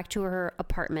her back to her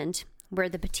apartment, where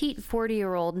the petite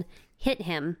 40-year-old hit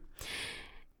him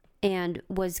and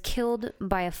was killed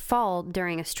by a fall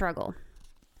during a struggle.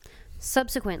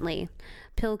 Subsequently,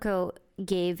 Pilco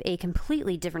gave a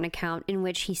completely different account in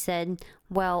which he said,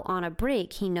 while on a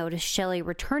break, he noticed Shelley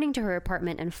returning to her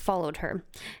apartment and followed her.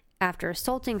 After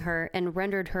assaulting her and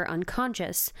rendered her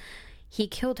unconscious, he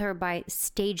killed her by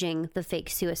staging the fake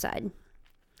suicide.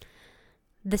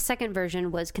 The second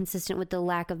version was consistent with the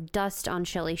lack of dust on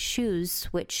Shelley's shoes,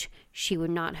 which she would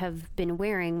not have been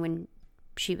wearing when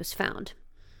she was found.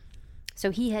 So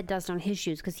he had dust on his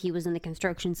shoes because he was in the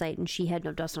construction site and she had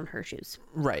no dust on her shoes.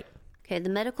 right. Okay, the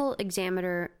medical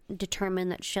examiner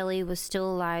determined that Shelley was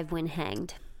still alive when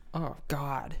hanged, Oh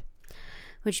God.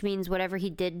 which means whatever he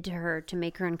did to her to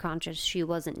make her unconscious, she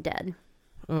wasn't dead.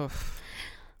 Ugh.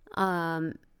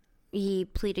 He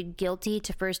pleaded guilty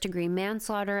to first-degree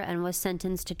manslaughter and was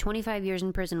sentenced to 25 years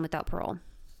in prison without parole.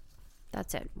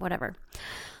 That's it. Whatever.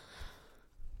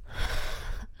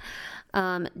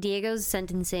 Diego's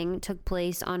sentencing took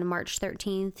place on March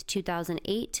 13th,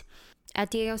 2008. At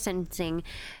Diego's sentencing,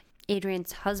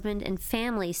 Adrian's husband and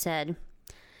family said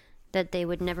that they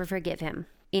would never forgive him.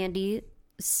 Andy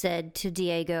said to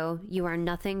Diego, "You are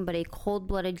nothing but a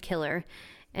cold-blooded killer,"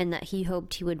 and that he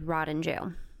hoped he would rot in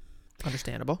jail.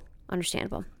 Understandable.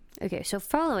 Understandable. Okay, so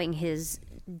following his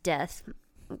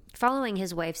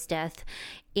wife's death,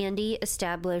 Andy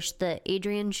established the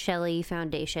Adrian Shelley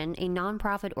Foundation, a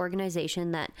nonprofit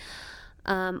organization that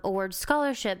awards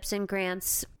scholarships and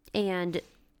grants and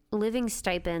living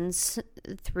stipends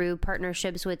through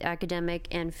partnerships with academic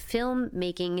and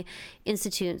filmmaking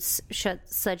institutes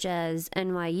such as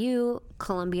NYU,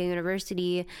 Columbia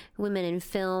University, Women in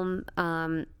Film,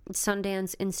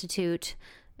 Sundance Institute,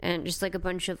 and just like a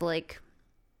bunch of like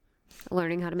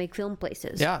learning how to make film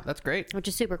places. Yeah, that's great. Which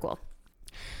is super cool.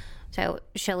 So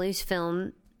Shelley's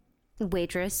film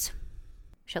Waitress,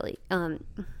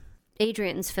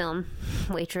 Adrian's film,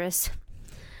 Waitress,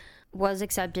 was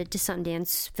accepted to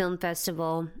Sundance Film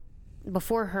Festival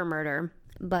before her murder,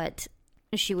 but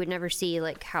she would never see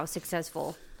like how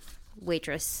successful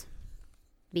Waitress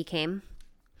became.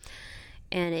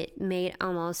 And it made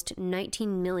almost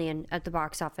 19 million at the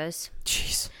box office.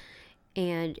 Jeez.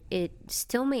 And it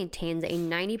still maintains a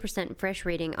 90% fresh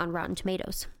rating on Rotten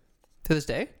Tomatoes. To this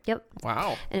day? Yep.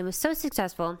 Wow. And it was so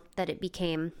successful that it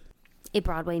became a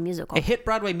Broadway musical. A hit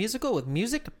Broadway musical with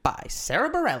music by Sarah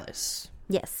Bareilles,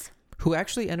 Yes. who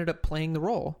actually ended up playing the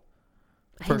role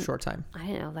for a short time. I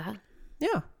didn't know that.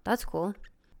 Yeah. That's cool.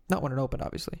 Not when it opened,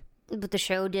 obviously. But the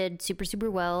show did super, super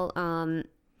well.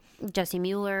 Jessie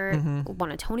Mueller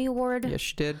won a Tony Award Yes,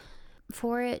 she did.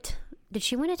 for it. Did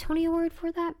she win a Tony Award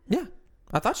for that? Yeah.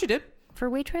 I thought she did. For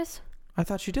Waitress? I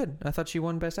thought she did. I thought she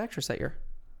won Best Actress that year.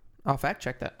 I'll fact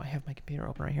check that. I have my computer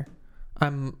open right here.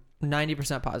 I'm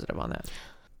 90% positive on that.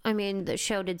 I mean, the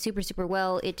show did super, super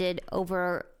well. It did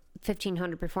over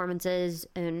 1,500 performances,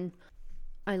 and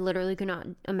I literally could not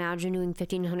imagine doing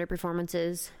 1,500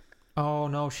 performances. Oh,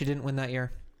 no, she didn't win that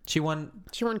year. She won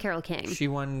Carole King. She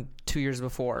won 2 years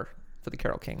before for the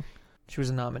Carole King. She was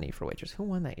a nominee for Waitress. Who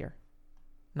won that year?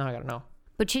 Now I gotta know.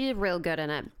 But she did real good in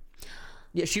it.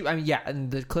 Yeah, and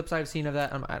the clips I've seen of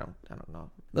that, I don't know.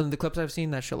 The clips I've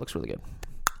seen, that show looks really good.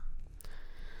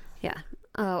 Yeah.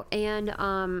 Oh, and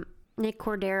Nick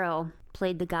Cordero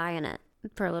played the guy in it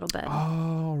for a little bit.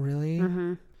 Oh, really?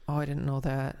 Mm-hmm. Oh, I didn't know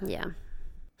that. Yeah.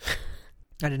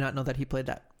 I did not know that he played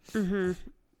that. Mm-hmm.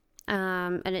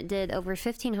 And it did over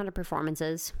 1,500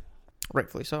 performances.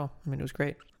 Rightfully so. I mean, it was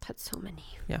great. That's so many.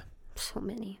 Yeah. So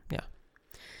many. Yeah.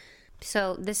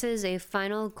 So this is a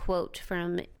final quote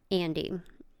from Andy.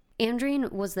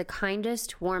 Andreen was the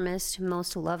kindest, warmest,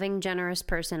 most loving, generous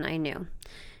person I knew.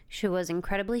 She was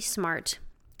incredibly smart,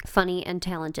 funny, and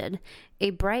talented. A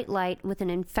bright light with an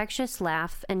infectious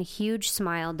laugh and huge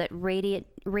smile that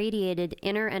radiated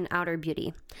inner and outer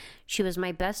beauty. She was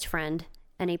my best friend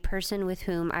and a person with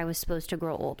whom I was supposed to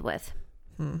grow old with.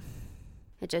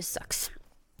 It just sucks.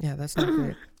 Yeah, that's not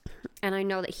great. And I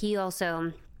know that he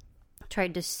also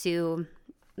tried to sue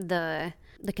the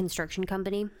construction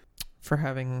company For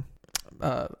having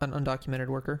an undocumented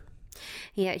worker.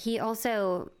 Yeah, he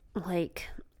also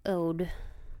owed.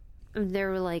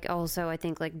 There were also I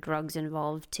think drugs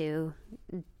involved too.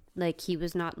 He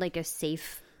was not a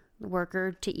safe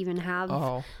worker to even have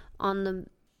on the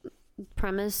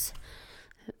premise.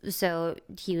 So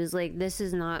he was like, this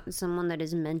is not someone that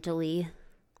is mentally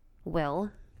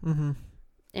well. Mm-hmm.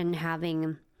 And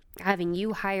having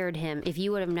you hired him, if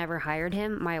you would have never hired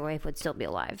him, my wife would still be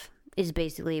alive, is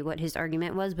basically what his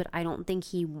argument was, but I don't think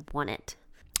he won it.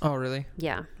 Oh, really?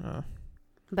 Yeah.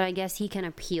 But I guess he can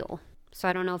appeal. So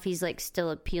I don't know if he's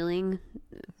still appealing.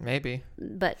 Maybe.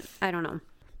 But I don't know.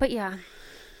 But yeah,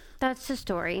 that's the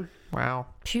story. Wow.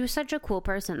 She was such a cool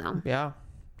person though. Yeah.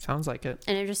 Sounds like it.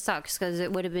 And it just sucks because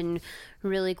it would have been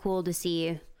really cool to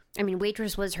see. I mean,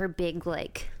 Waitress was her big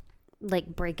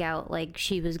breakout.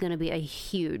 She was going to be a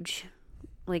huge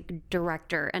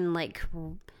director and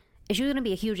she was going to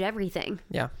be a huge everything.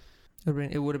 Yeah.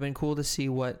 It would have been cool to see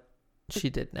what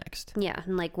she did next. Yeah.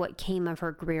 And what came of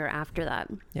her career after that.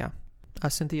 Yeah.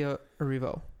 Cynthia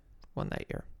Erivo won that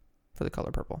year for The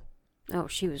Color Purple. Oh,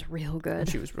 she was real good.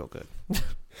 She was real good.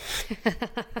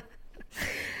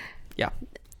 Yeah.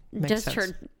 Makes Just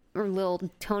sense. her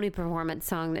little Tony performance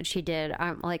song that she did,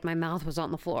 my mouth was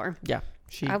on the floor. Yeah.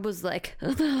 She I was like,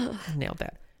 nailed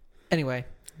that. Anyway,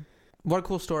 what a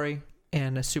cool story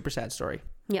and a super sad story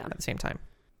yeah. at the same time.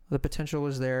 The potential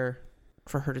was there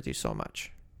for her to do so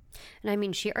much. And I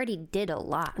mean, she already did a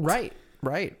lot. Right.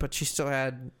 But she still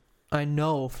had, I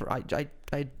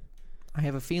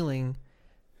have a feeling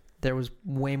there was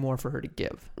way more for her to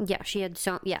give. Yeah, she had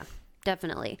yeah,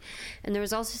 definitely. And there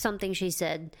was also something she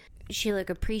said she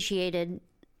appreciated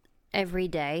every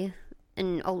day.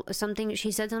 And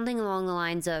she said something along the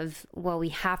lines of, well, we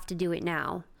have to do it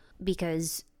now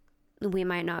because we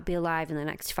might not be alive in the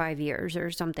next 5 years or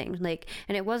something.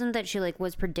 And it wasn't that she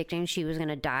was predicting she was going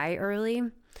to die early.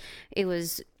 It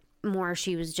was more,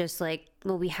 she was just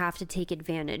well, we have to take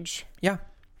advantage. Yeah.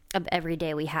 Of every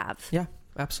day we have. Yeah,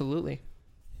 absolutely.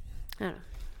 I don't know.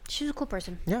 She's a cool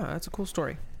person. Yeah, that's a cool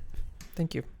story.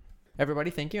 Thank you.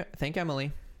 Everybody, thank you. Thank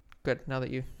Emily. Good. Now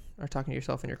that you are talking to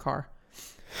yourself in your car.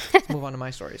 Let's move on to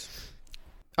my stories.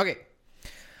 Okay.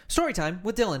 Story time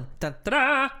with Dylan. Dun, da,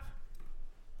 da.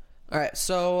 All right.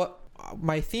 So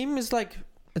my theme is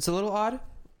it's a little odd.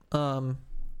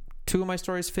 2 of my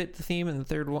stories fit the theme, and the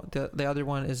third one, the other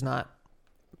one is not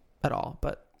at all,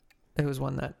 but it was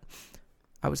one that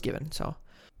I was given. So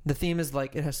the theme is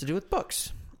it has to do with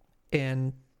books.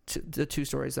 And the two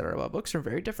stories that are about books are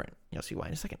very different. You'll see why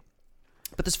in a second.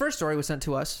 But this first story was sent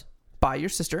to us by your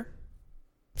sister,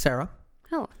 Sarah.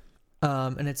 Oh.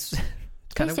 And it's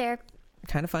kind of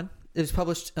fun. It was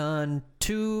published on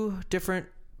 2 different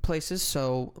places.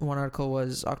 So one article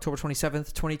was October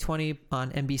 27th, 2020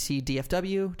 on NBC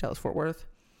DFW, Dallas-Fort Worth.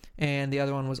 And the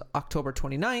other one was October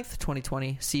 29th,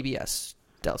 2020, CBS,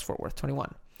 Dallas-Fort Worth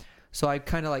 21. So I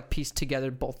kind of like pieced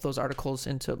together both those articles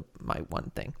into my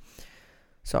one thing.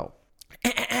 So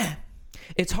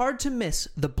it's hard to miss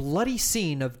the bloody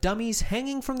scene of dummies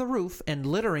hanging from the roof and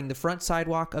littering the front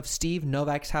sidewalk of Steve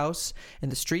Novak's house in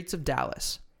the streets of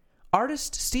Dallas.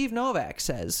 Artist Steve Novak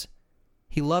says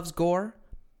he loves gore,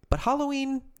 but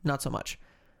Halloween, not so much.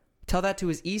 Tell that to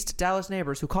his East Dallas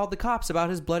neighbors who called the cops about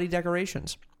his bloody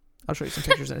decorations. I'll show you some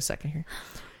pictures in a second here.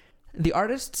 The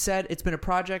artist said it's been a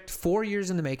project 4 years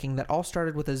in the making that all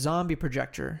started with a zombie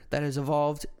projector that has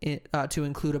evolved to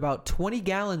include about 20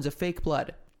 gallons of fake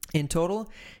blood. In total,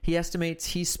 he estimates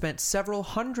he spent several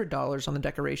 $100s on the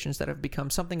decorations that have become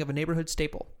something of a neighborhood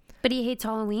staple. But he hates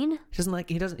Halloween?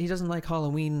 He doesn't like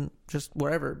Halloween just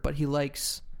wherever, but he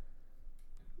likes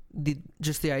the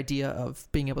idea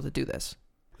of being able to do this.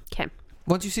 Okay.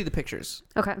 Once you see the pictures.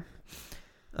 Okay.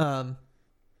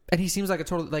 And he seems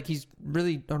like he's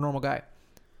really a normal guy.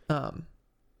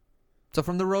 So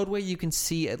from the roadway, you can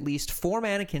see at least 4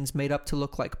 mannequins made up to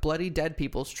look like bloody dead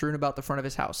people strewn about the front of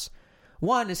his house.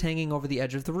 One is hanging over the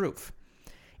edge of the roof.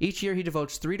 Each year, he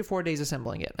devotes 3 to 4 days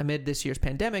assembling it. Amid this year's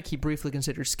pandemic, he briefly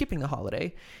considered skipping the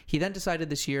holiday. He then decided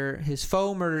this year his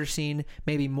faux murder scene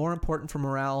may be more important for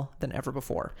morale than ever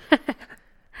before.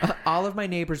 All of my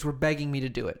neighbors were begging me to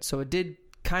do it, so it did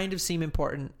kind of seem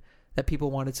important that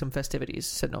people wanted some festivities,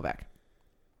 said Novak.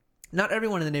 Not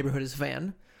everyone in the neighborhood is a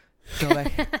fan.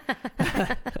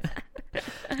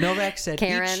 Novak said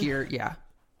Karen. Each year,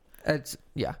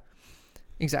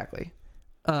 exactly.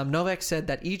 Novak said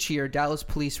that each year Dallas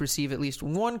police receive at least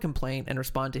one complaint and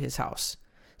respond to his house.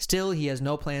 Still, he has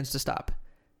no plans to stop.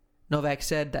 Novak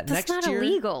said that That's next year... That's not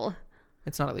illegal.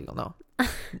 It's not illegal, no.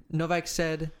 Novak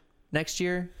said next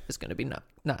year is going to be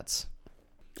nuts.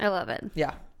 I love it.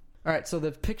 Yeah. All right, so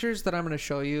the pictures that I'm going to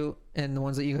show you and the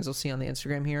ones that you guys will see on the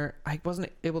Instagram here, I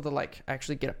wasn't able to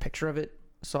actually get a picture of it.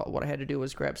 So what I had to do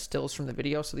was grab stills from the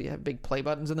video so that you have big play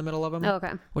buttons in the middle of them. Oh,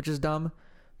 okay. Which is dumb.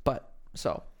 But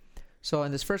so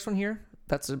in this first one here,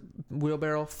 that's a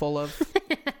wheelbarrow full of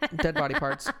dead body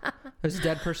parts. There's a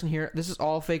dead person here. This is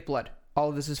all fake blood. All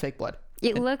of this is fake blood.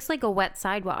 It looks like a wet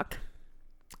sidewalk.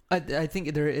 I think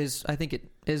it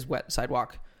is wet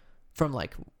sidewalk from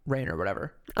like rain or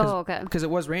whatever. Oh, okay. Because it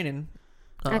was raining.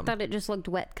 I thought it just looked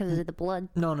wet because of the blood.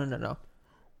 No.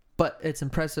 But it's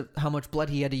impressive how much blood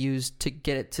he had to use to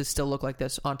get it to still look like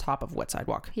this on top of wet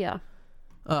sidewalk. Yeah.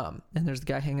 And there's the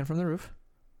guy hanging from the roof.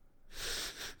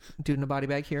 Dude in a body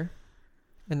bag here.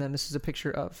 And then this is a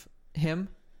picture of him.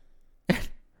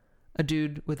 A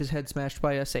dude with his head smashed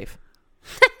by a safe.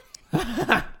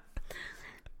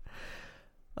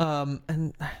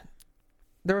 And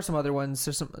there were some other ones.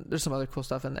 There's some other cool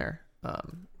stuff in there.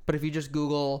 But if you just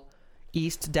Google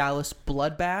East Dallas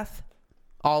bloodbath,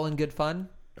 all in good fun,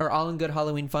 or all in good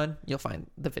Halloween fun, you'll find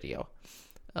the video.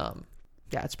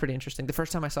 Yeah, it's pretty interesting. The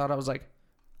first time I saw it, I was like,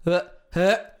 but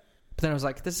then I was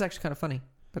like, this is actually kind of funny.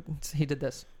 But he did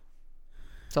this.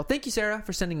 So thank you, Sarah,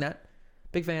 for sending that.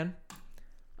 Big fan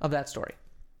of that story.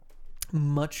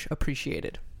 Much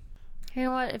appreciated. You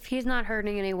know what? If he's not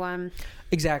hurting anyone.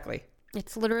 Exactly.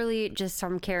 It's literally just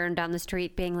some Karen down the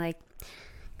street being like,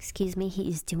 excuse me,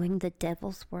 he's doing the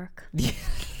devil's work.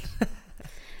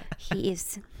 He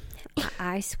is,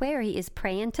 I swear, he is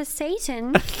praying to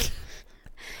Satan.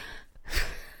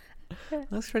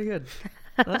 That's pretty good.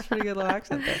 That's a pretty good little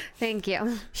accent there. Thank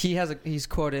you. He's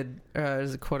quoted,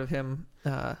 there's a quote of him.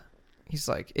 He's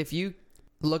like, if you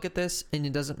look at this and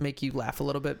it doesn't make you laugh a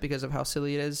little bit because of how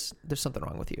silly it is, there's something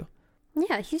wrong with you.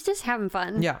 Yeah, he's just having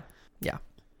fun. Yeah.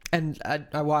 And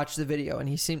I watched the video and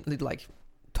he seemed like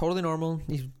totally normal.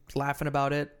 He's laughing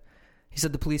about it. He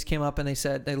said the police came up and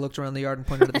they looked around the yard and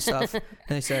pointed at the stuff. And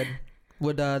they said,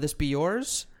 would this be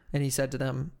yours? And he said to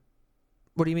them,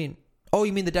 what do you mean? Oh,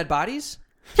 you mean the dead bodies?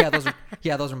 Yeah, those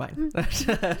are mine.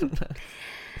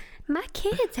 My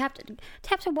kids have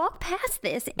to walk past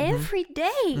this every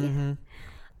day. Mm-hmm.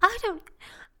 I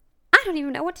don't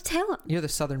even know what to tell them. You're the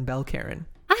Southern Belle, Karen.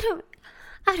 I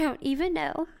don't even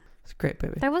know. It's great,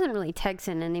 baby. That wasn't really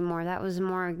Texan anymore. That was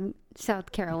more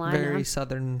South Carolina. Very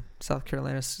Southern South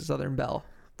Carolina, Southern Belle.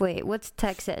 Wait, what's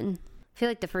Texan? I feel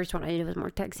like the first one I did was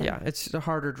more Texan. Yeah, it's a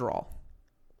harder draw.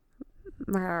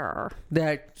 Brr.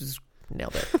 That just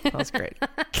nailed it. That was great.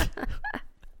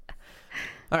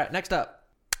 All right, next up.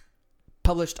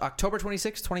 Published October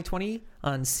 26, 2020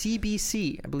 on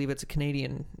CBC. I believe it's a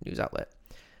Canadian news outlet.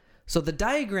 So the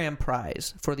Diagram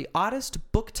Prize for the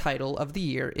oddest book title of the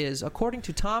year is, according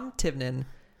to Tom Tivnan,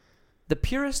 the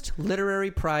purest literary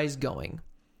prize going.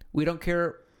 We don't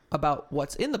care about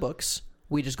what's in the books.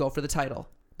 We just go for the title.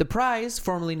 The prize,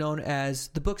 formerly known as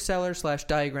the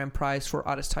Bookseller/Diagram Prize for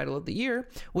Oddest Title of the Year,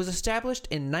 was established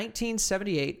in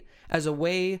 1978 as a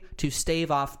way to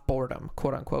stave off boredom,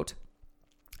 quote unquote,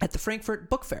 at the Frankfurt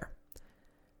Book Fair.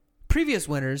 Previous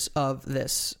winners of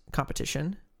this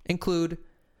competition include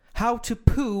How to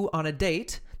Poo on a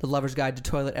Date, The Lover's Guide to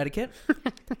Toilet Etiquette,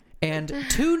 and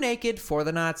Too Naked for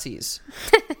the Nazis.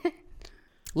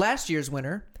 Last year's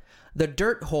winner, The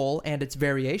Dirt Hole and Its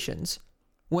Variations,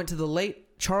 went to the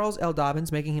late Charles L.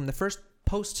 Dobbins, making him the first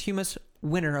posthumous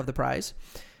winner of the prize.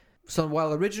 So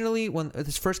while originally, when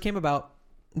this first came about,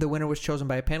 the winner was chosen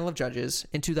by a panel of judges,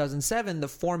 in 2007, the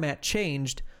format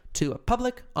changed to a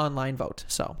public online vote.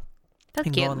 So That's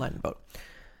you can cute. go online and vote.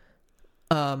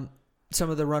 Some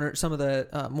of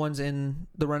the ones in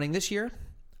the running this year: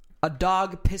 A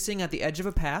Dog Pissing at the Edge of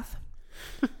a Path,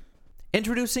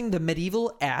 Introducing the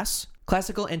Medieval Ass,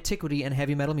 Classical Antiquity and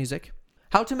Heavy Metal Music,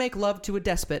 How to Make Love to a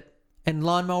Despot, and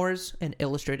Lawnmowers and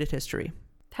Illustrated History.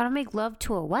 How to make love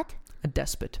to a what? A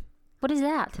despot. What is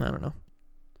that? I don't know.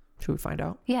 Should we find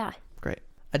out? Yeah. Great.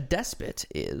 A despot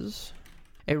is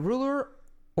a ruler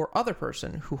or other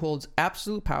person who holds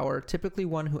absolute power, typically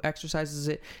one who exercises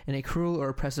it in a cruel or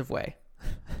oppressive way.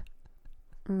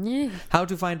 How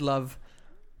to find love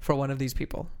for one of these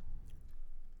people.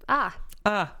 Ah.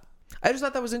 I just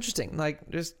thought that was interesting.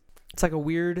 It's like a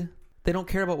weird... They don't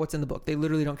care about what's in the book. They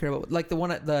literally don't care about... Like the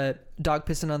one at the Dog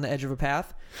Pissing on the Edge of a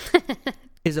Path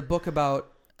is a book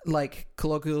about like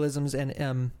colloquialisms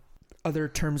and other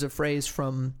terms of phrase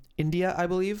from India, I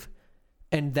believe.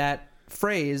 And that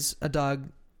phrase, a dog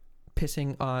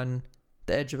pissing on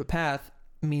the edge of a path,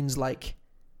 means like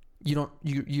you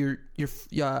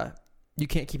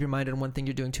can't keep your mind on one thing.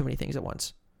 You're doing too many things at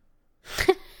once,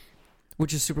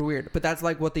 which is super weird. But that's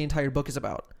like what the entire book is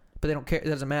about. But they don't care. It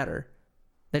doesn't matter.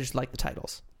 They just like the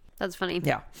titles. That's funny.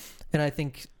 Yeah, and I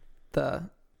think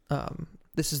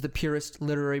this is the purest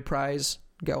literary prize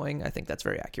going. I think that's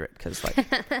very accurate because like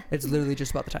it's literally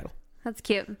just about the title. That's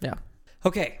cute. Yeah.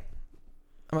 Okay.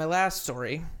 My last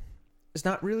story is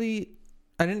not really...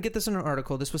 I didn't get this in an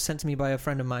article. This was sent to me by a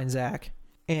friend of mine, Zach.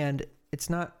 And it's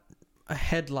not a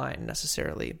headline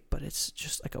necessarily, but it's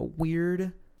just like a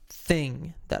weird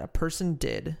thing that a person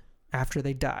did after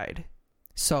they died.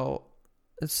 So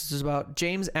this is about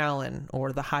James Allen,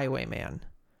 or the Highwayman.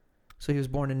 So he was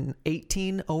born in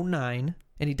 1809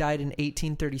 and he died in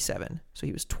 1837. So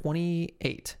he was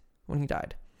 28 when he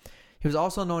died. He was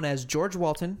also known as George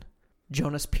Walton,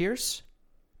 Jonas Pierce,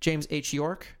 James H.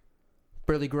 York,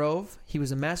 Burley Grove. He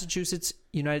was a Massachusetts,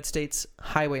 United States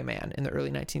highwayman in the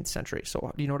early 19th century.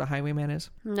 So do you know what a highwayman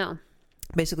is? No.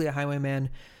 Basically, a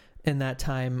highwayman in that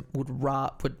time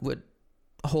would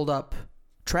hold up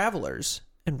travelers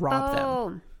and rob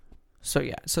them. So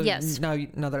yeah. So yes. Now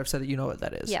that I've said that, you know what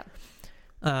that is. Yeah.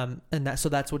 So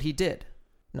that's what he did.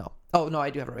 No. Oh, no, I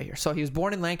do have it right here. So he was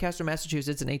born in Lancaster,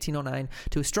 Massachusetts in 1809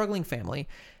 to a struggling family.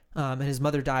 And his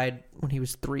mother died when he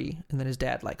was 3, and then his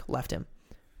dad left him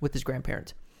with his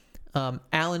grandparents.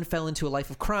 Allen fell into a life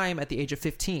of crime at the age of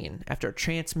 15 after a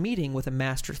chance meeting with a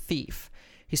master thief.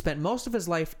 He spent most of his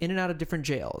life in and out of different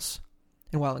jails.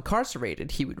 And while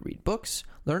incarcerated, he would read books,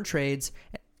 learn trades,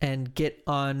 and get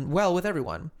on well with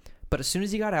everyone. But as soon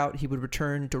as he got out, he would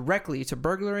return directly to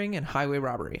burglaring and highway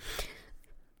robbery.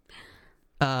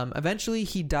 Eventually,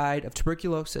 he died of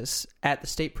tuberculosis at the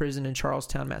state prison in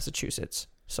Charlestown, Massachusetts.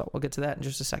 So we'll get to that in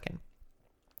just a second.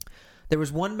 There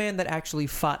was one man that actually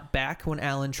fought back when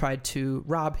Allen tried to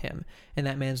rob him, and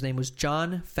that man's name was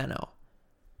John Fenno.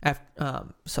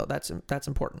 So that's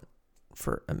important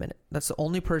for a minute. That's the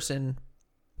only person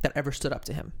that ever stood up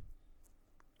to him.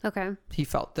 Okay. He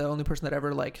felt the only person that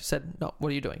ever said, "No,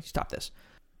 what are you doing? Stop this."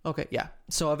 Okay, yeah.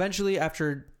 So eventually,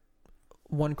 after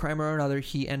one crime or another,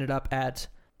 he ended up at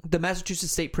the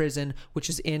Massachusetts State Prison, which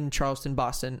is in Charlestown,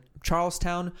 Boston,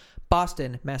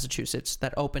 Massachusetts,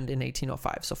 that opened in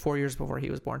 1805. So 4 years before he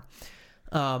was born.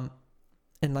 And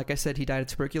like I said, he died of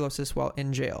tuberculosis while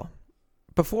in jail.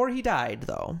 Before he died,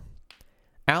 though,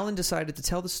 Allen decided to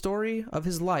tell the story of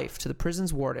his life to the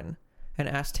prison's warden and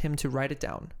asked him to write it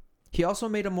down. He also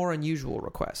made a more unusual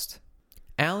request.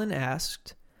 Allen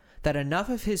asked that enough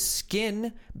of his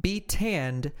skin be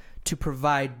tanned to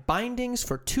provide bindings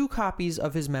for 2 copies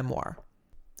of his memoir.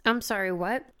 I'm sorry,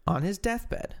 what? On his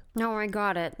deathbed. No, I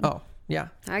got it. Oh, yeah.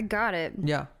 I got it.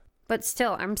 Yeah. But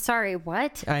still, I'm sorry,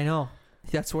 what? I know.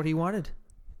 That's what he wanted.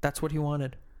 That's what he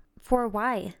wanted. For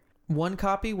why? One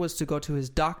copy was to go to his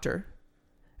doctor,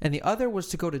 and the other was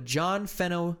to go to John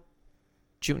Fenno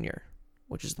Jr.,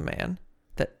 which is the man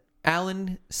that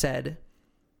Allen said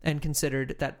and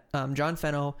considered that John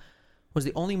Fenno was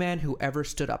the only man who ever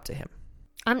stood up to him.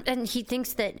 And he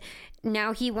thinks that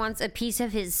now he wants a piece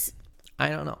of his... I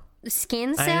don't know.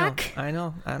 Skin sack? I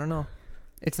know. I don't know.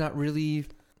 It's not really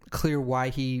clear why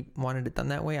he wanted it done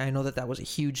that way. I know that was a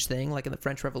huge thing, like in the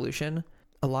French Revolution.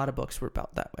 A lot of books were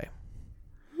about that way.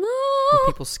 With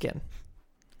people's skin.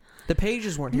 The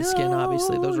pages weren't his skin,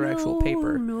 obviously. Those were actual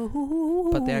paper.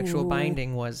 But the actual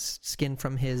binding was skin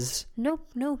from his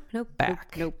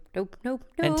back. Nope.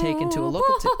 And taken to a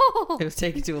local... it was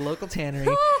taken to a local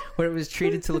tannery where it was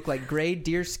treated to look like gray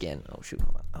deer skin. Oh, shoot.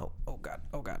 Hold on. Oh,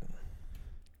 God.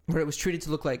 Where it was treated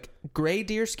to look like gray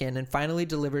deer skin and finally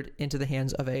delivered into the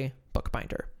hands of a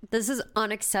bookbinder. This is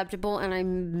unacceptable, and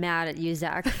I'm mad at you,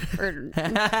 Zach.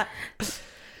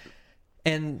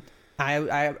 And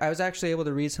I was actually able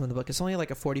to read some of the book. It's only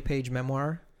like a 40-page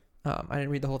memoir. I didn't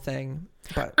read the whole thing,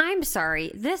 but... I'm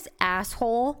sorry. This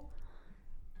asshole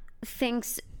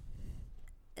thinks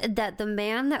that the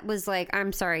man that was like,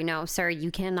 I'm sorry, no, sir,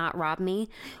 you cannot rob me,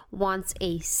 wants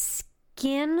a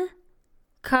skin-covered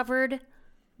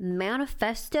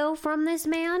manifesto from this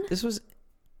man. This was,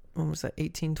 when was that,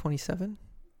 1827?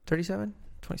 37?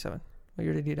 27. What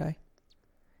year did he die?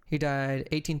 He died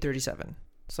 1837.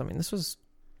 So, I mean, this was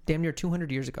damn near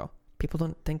 200 years ago. People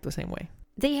don't think the same way.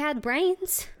 They had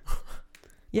brains.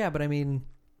 Yeah, but I mean,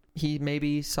 he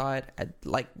maybe saw it at,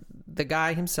 like, the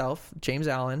guy himself, James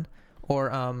Allen,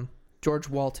 or George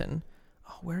Walton.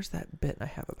 Oh, where's that bit I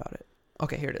have about it?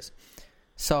 Okay, here it is.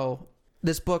 So,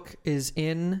 this book is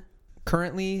in...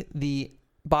 currently, the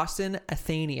Boston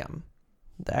Athenaeum,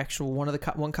 the actual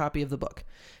one copy of the book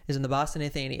is in the Boston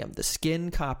Athenaeum, the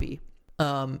skin copy.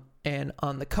 And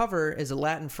on the cover is a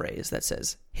Latin phrase that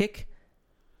says "Hic."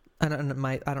 I don't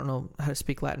know how to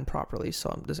speak Latin properly, so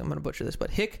I'm going to butcher this.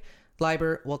 But "Hic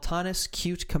liber Waltanus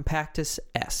cute compactus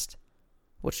est,"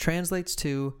 which translates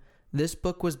to "This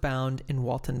book was bound in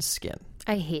Walton's skin."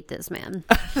 I hate this man.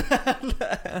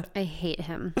 I hate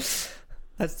him.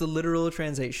 That's the literal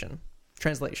translation.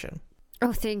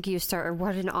 Oh, thank you, sir.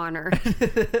 What an honor.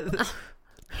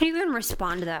 How do you even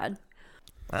respond to that?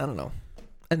 I don't know.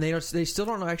 And they still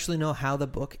don't actually know how the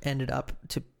book ended up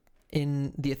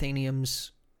in the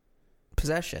Athenaeum's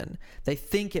possession. They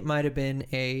think it might have been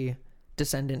a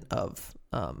descendant of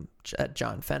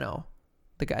John Fenno,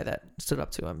 the guy that stood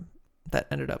up to him, that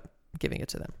ended up giving it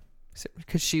to them.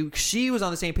 Because she was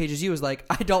on the same page as you, was like,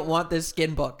 I don't want this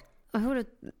skin book. I would have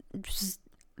just...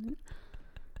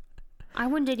 I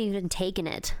wouldn't have even taken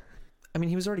it. I mean,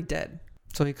 he was already dead,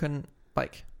 so he couldn't,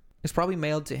 like... It's probably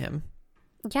mailed to him.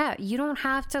 Yeah, you don't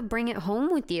have to bring it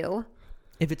home with you.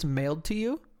 If it's mailed to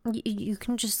you? You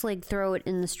can just, like, throw it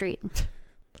in the street.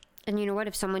 And you know what?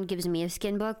 If someone gives me a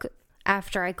skin book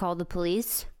after I call the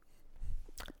police,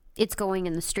 it's going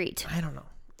in the street. I don't know.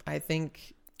 I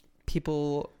think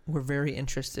people were very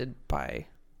interested by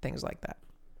things like that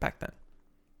back then.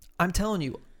 I'm telling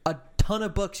you, a ton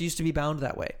of books used to be bound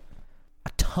that way.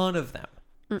 A ton of them.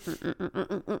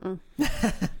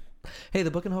 Hey,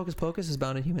 the book in Hocus Pocus is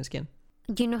bound in human skin.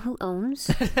 Do you know who owns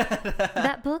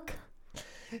that book?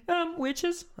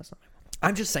 Witches? That's not my book.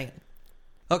 I'm just saying.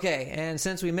 Okay, and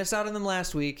since we missed out on them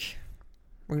last week,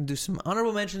 we're going to do some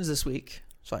honorable mentions this week.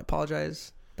 So I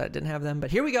apologize that I didn't have them,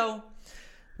 but here we go.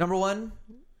 Number 1,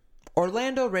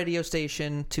 Orlando radio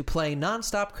station to play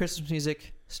nonstop Christmas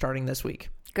music starting this week.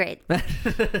 Great.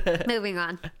 Moving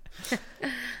on.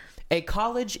 A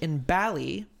college in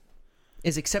Bali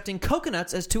is accepting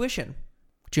coconuts as tuition.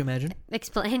 Could you imagine?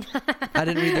 Explain. I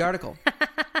didn't read the article.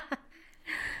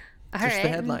 All Just right. the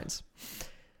headlines.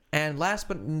 And last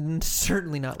but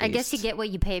certainly not least. I guess you get what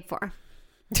you paid for.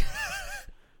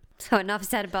 So enough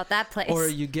said about that place. Or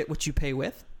you get what you pay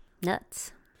with.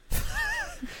 Nuts.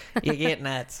 You get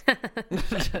nuts.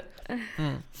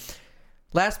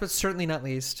 Last but certainly not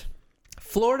least.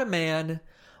 Florida man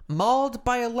mauled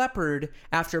by a leopard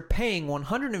after paying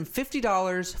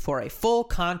 $150 for a full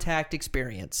contact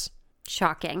experience.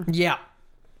 Shocking. Yeah.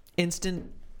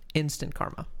 Instant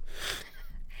karma.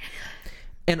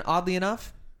 And oddly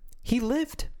enough, he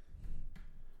lived.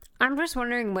 I'm just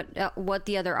wondering what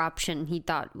the other option he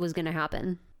thought was going to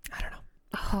happen. I don't know.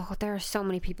 Oh, there are so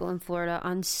many people in Florida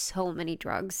on so many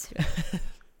drugs.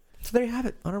 So there you have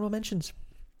it. Honorable mentions.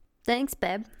 Thanks,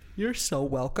 babe. You're so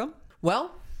welcome.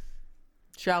 Well,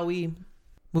 shall we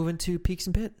move into Peaks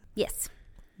and Pit? Yes.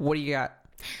 What do you got?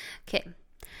 Okay.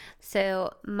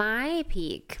 So my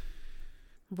peak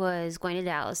was going to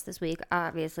Dallas this week,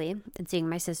 obviously, and seeing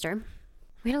my sister.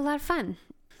 We had a lot of fun.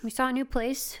 We saw a new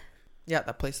place. Yeah,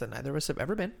 that place that neither of us have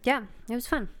ever been. Yeah, it was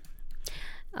fun.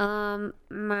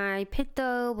 My pit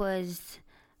though was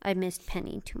I missed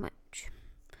Penny too much.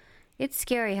 It's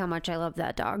scary how much I love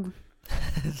that dog.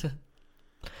 It's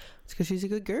because she's a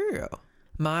good girl.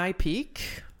 My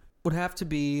peak would have to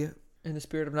be, in the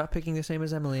spirit of not picking the same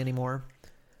as Emily anymore.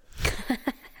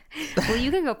 Well,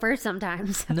 you can go first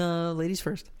sometimes. No, ladies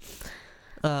first.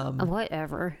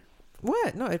 Whatever.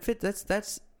 What? No, it fits.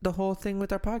 That's the whole thing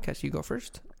with our podcast. You go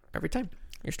first every time.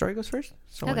 Your story goes first.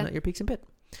 So why not your peaks and pit?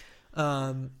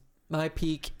 My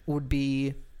peak would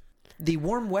be the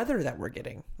warm weather that we're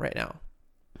getting right now.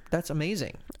 That's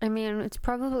amazing. I mean, it's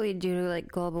probably due to like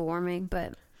global warming,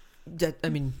 but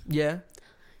yeah.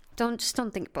 Don't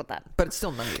think about that. But it's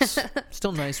still nice.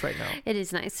 Still nice right now. It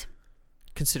is nice.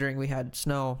 Considering we had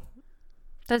snow.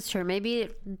 That's true. Maybe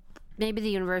the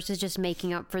universe is just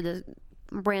making up for the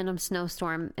random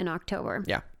snowstorm in October.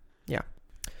 Yeah.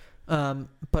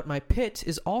 But my pit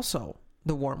is also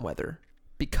the warm weather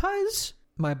because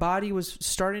my body was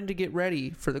starting to get ready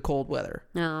for the cold weather.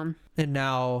 And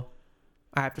now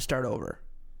I have to start over.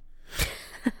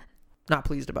 Not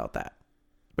pleased about that.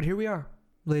 But here we are,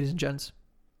 ladies and gents.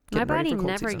 My body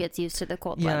never gets used to the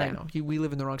cold weather. Yeah, I know. We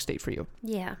live in the wrong state for you.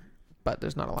 Yeah. But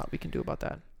there's not a lot we can do about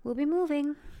that. We'll be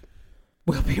moving.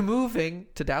 We'll be moving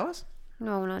to Dallas?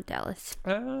 No, not Dallas.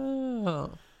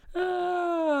 Oh.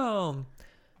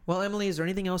 Well, Emily, is there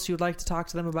anything else you would like to talk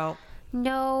to them about?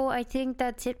 No, I think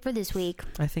that's it for this week.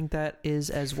 I think that is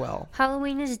as well.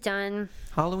 Halloween is done.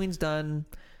 Halloween's done.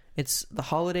 It's the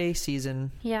holiday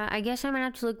season. Yeah, I guess I'm going to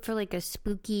have to look for like a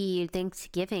spooky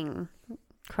Thanksgiving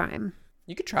crime.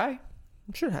 You could try.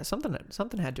 I'm sure it has something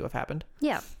had to have happened.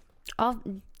 Yeah. I'll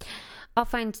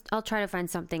try to find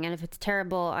something, and if it's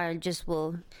terrible, I just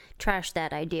will trash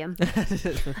that idea.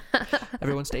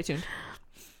 Everyone stay tuned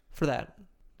for that.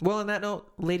 Well, on that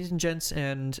note, ladies and gents,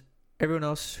 and everyone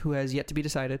else who has yet to be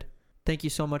decided, thank you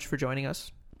so much for joining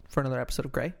us for another episode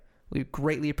of Grey. We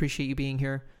greatly appreciate you being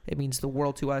here. It means the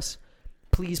world to us.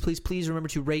 Please, please, please remember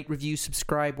to rate, review,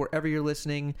 subscribe wherever you're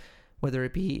listening, whether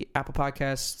it be Apple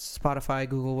Podcasts, Spotify,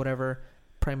 Google, whatever.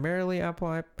 Primarily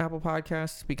Apple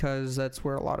Podcasts, because that's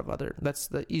where that's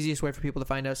the easiest way for people to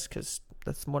find us, because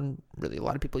that's one really a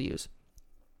lot of people use.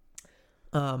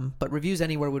 But reviews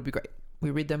anywhere would be great. We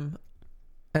read them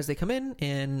as they come in,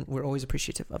 and we're always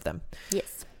appreciative of them.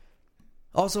 Yes.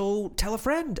 Also, tell a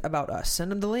friend about us.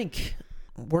 Send them the link.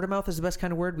 Word of mouth is the best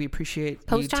kind of word. We appreciate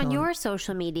post on your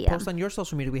social media. Post on your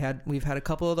social media. We've had a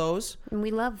couple of those, and we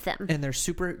love them, and they're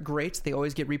super great. They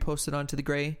always get reposted onto the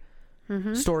Grey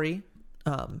story.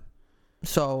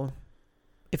 So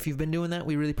if you've been doing that,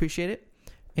 we really appreciate it.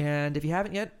 And if you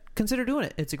haven't yet, consider doing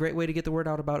it. It's a great way to get the word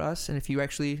out about us. And if you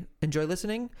actually enjoy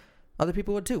listening, other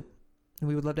people would too. And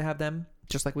we would love to have them,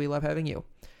 just like we love having you.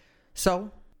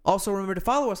 So also remember to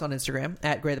follow us on Instagram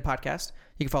at Grey the Podcast.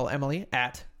 You can follow Emily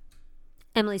at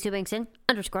Emily Subinkson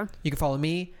 _. You can follow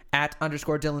me at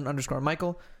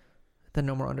 _Dylan_Michael. Then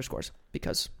no more underscores,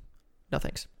 because no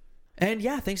thanks. And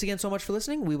yeah, thanks again so much for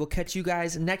listening. We will catch you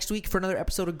guys next week for another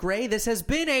episode of Grey. This has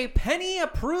been a Penny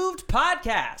Approved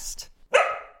podcast.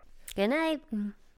 Good night.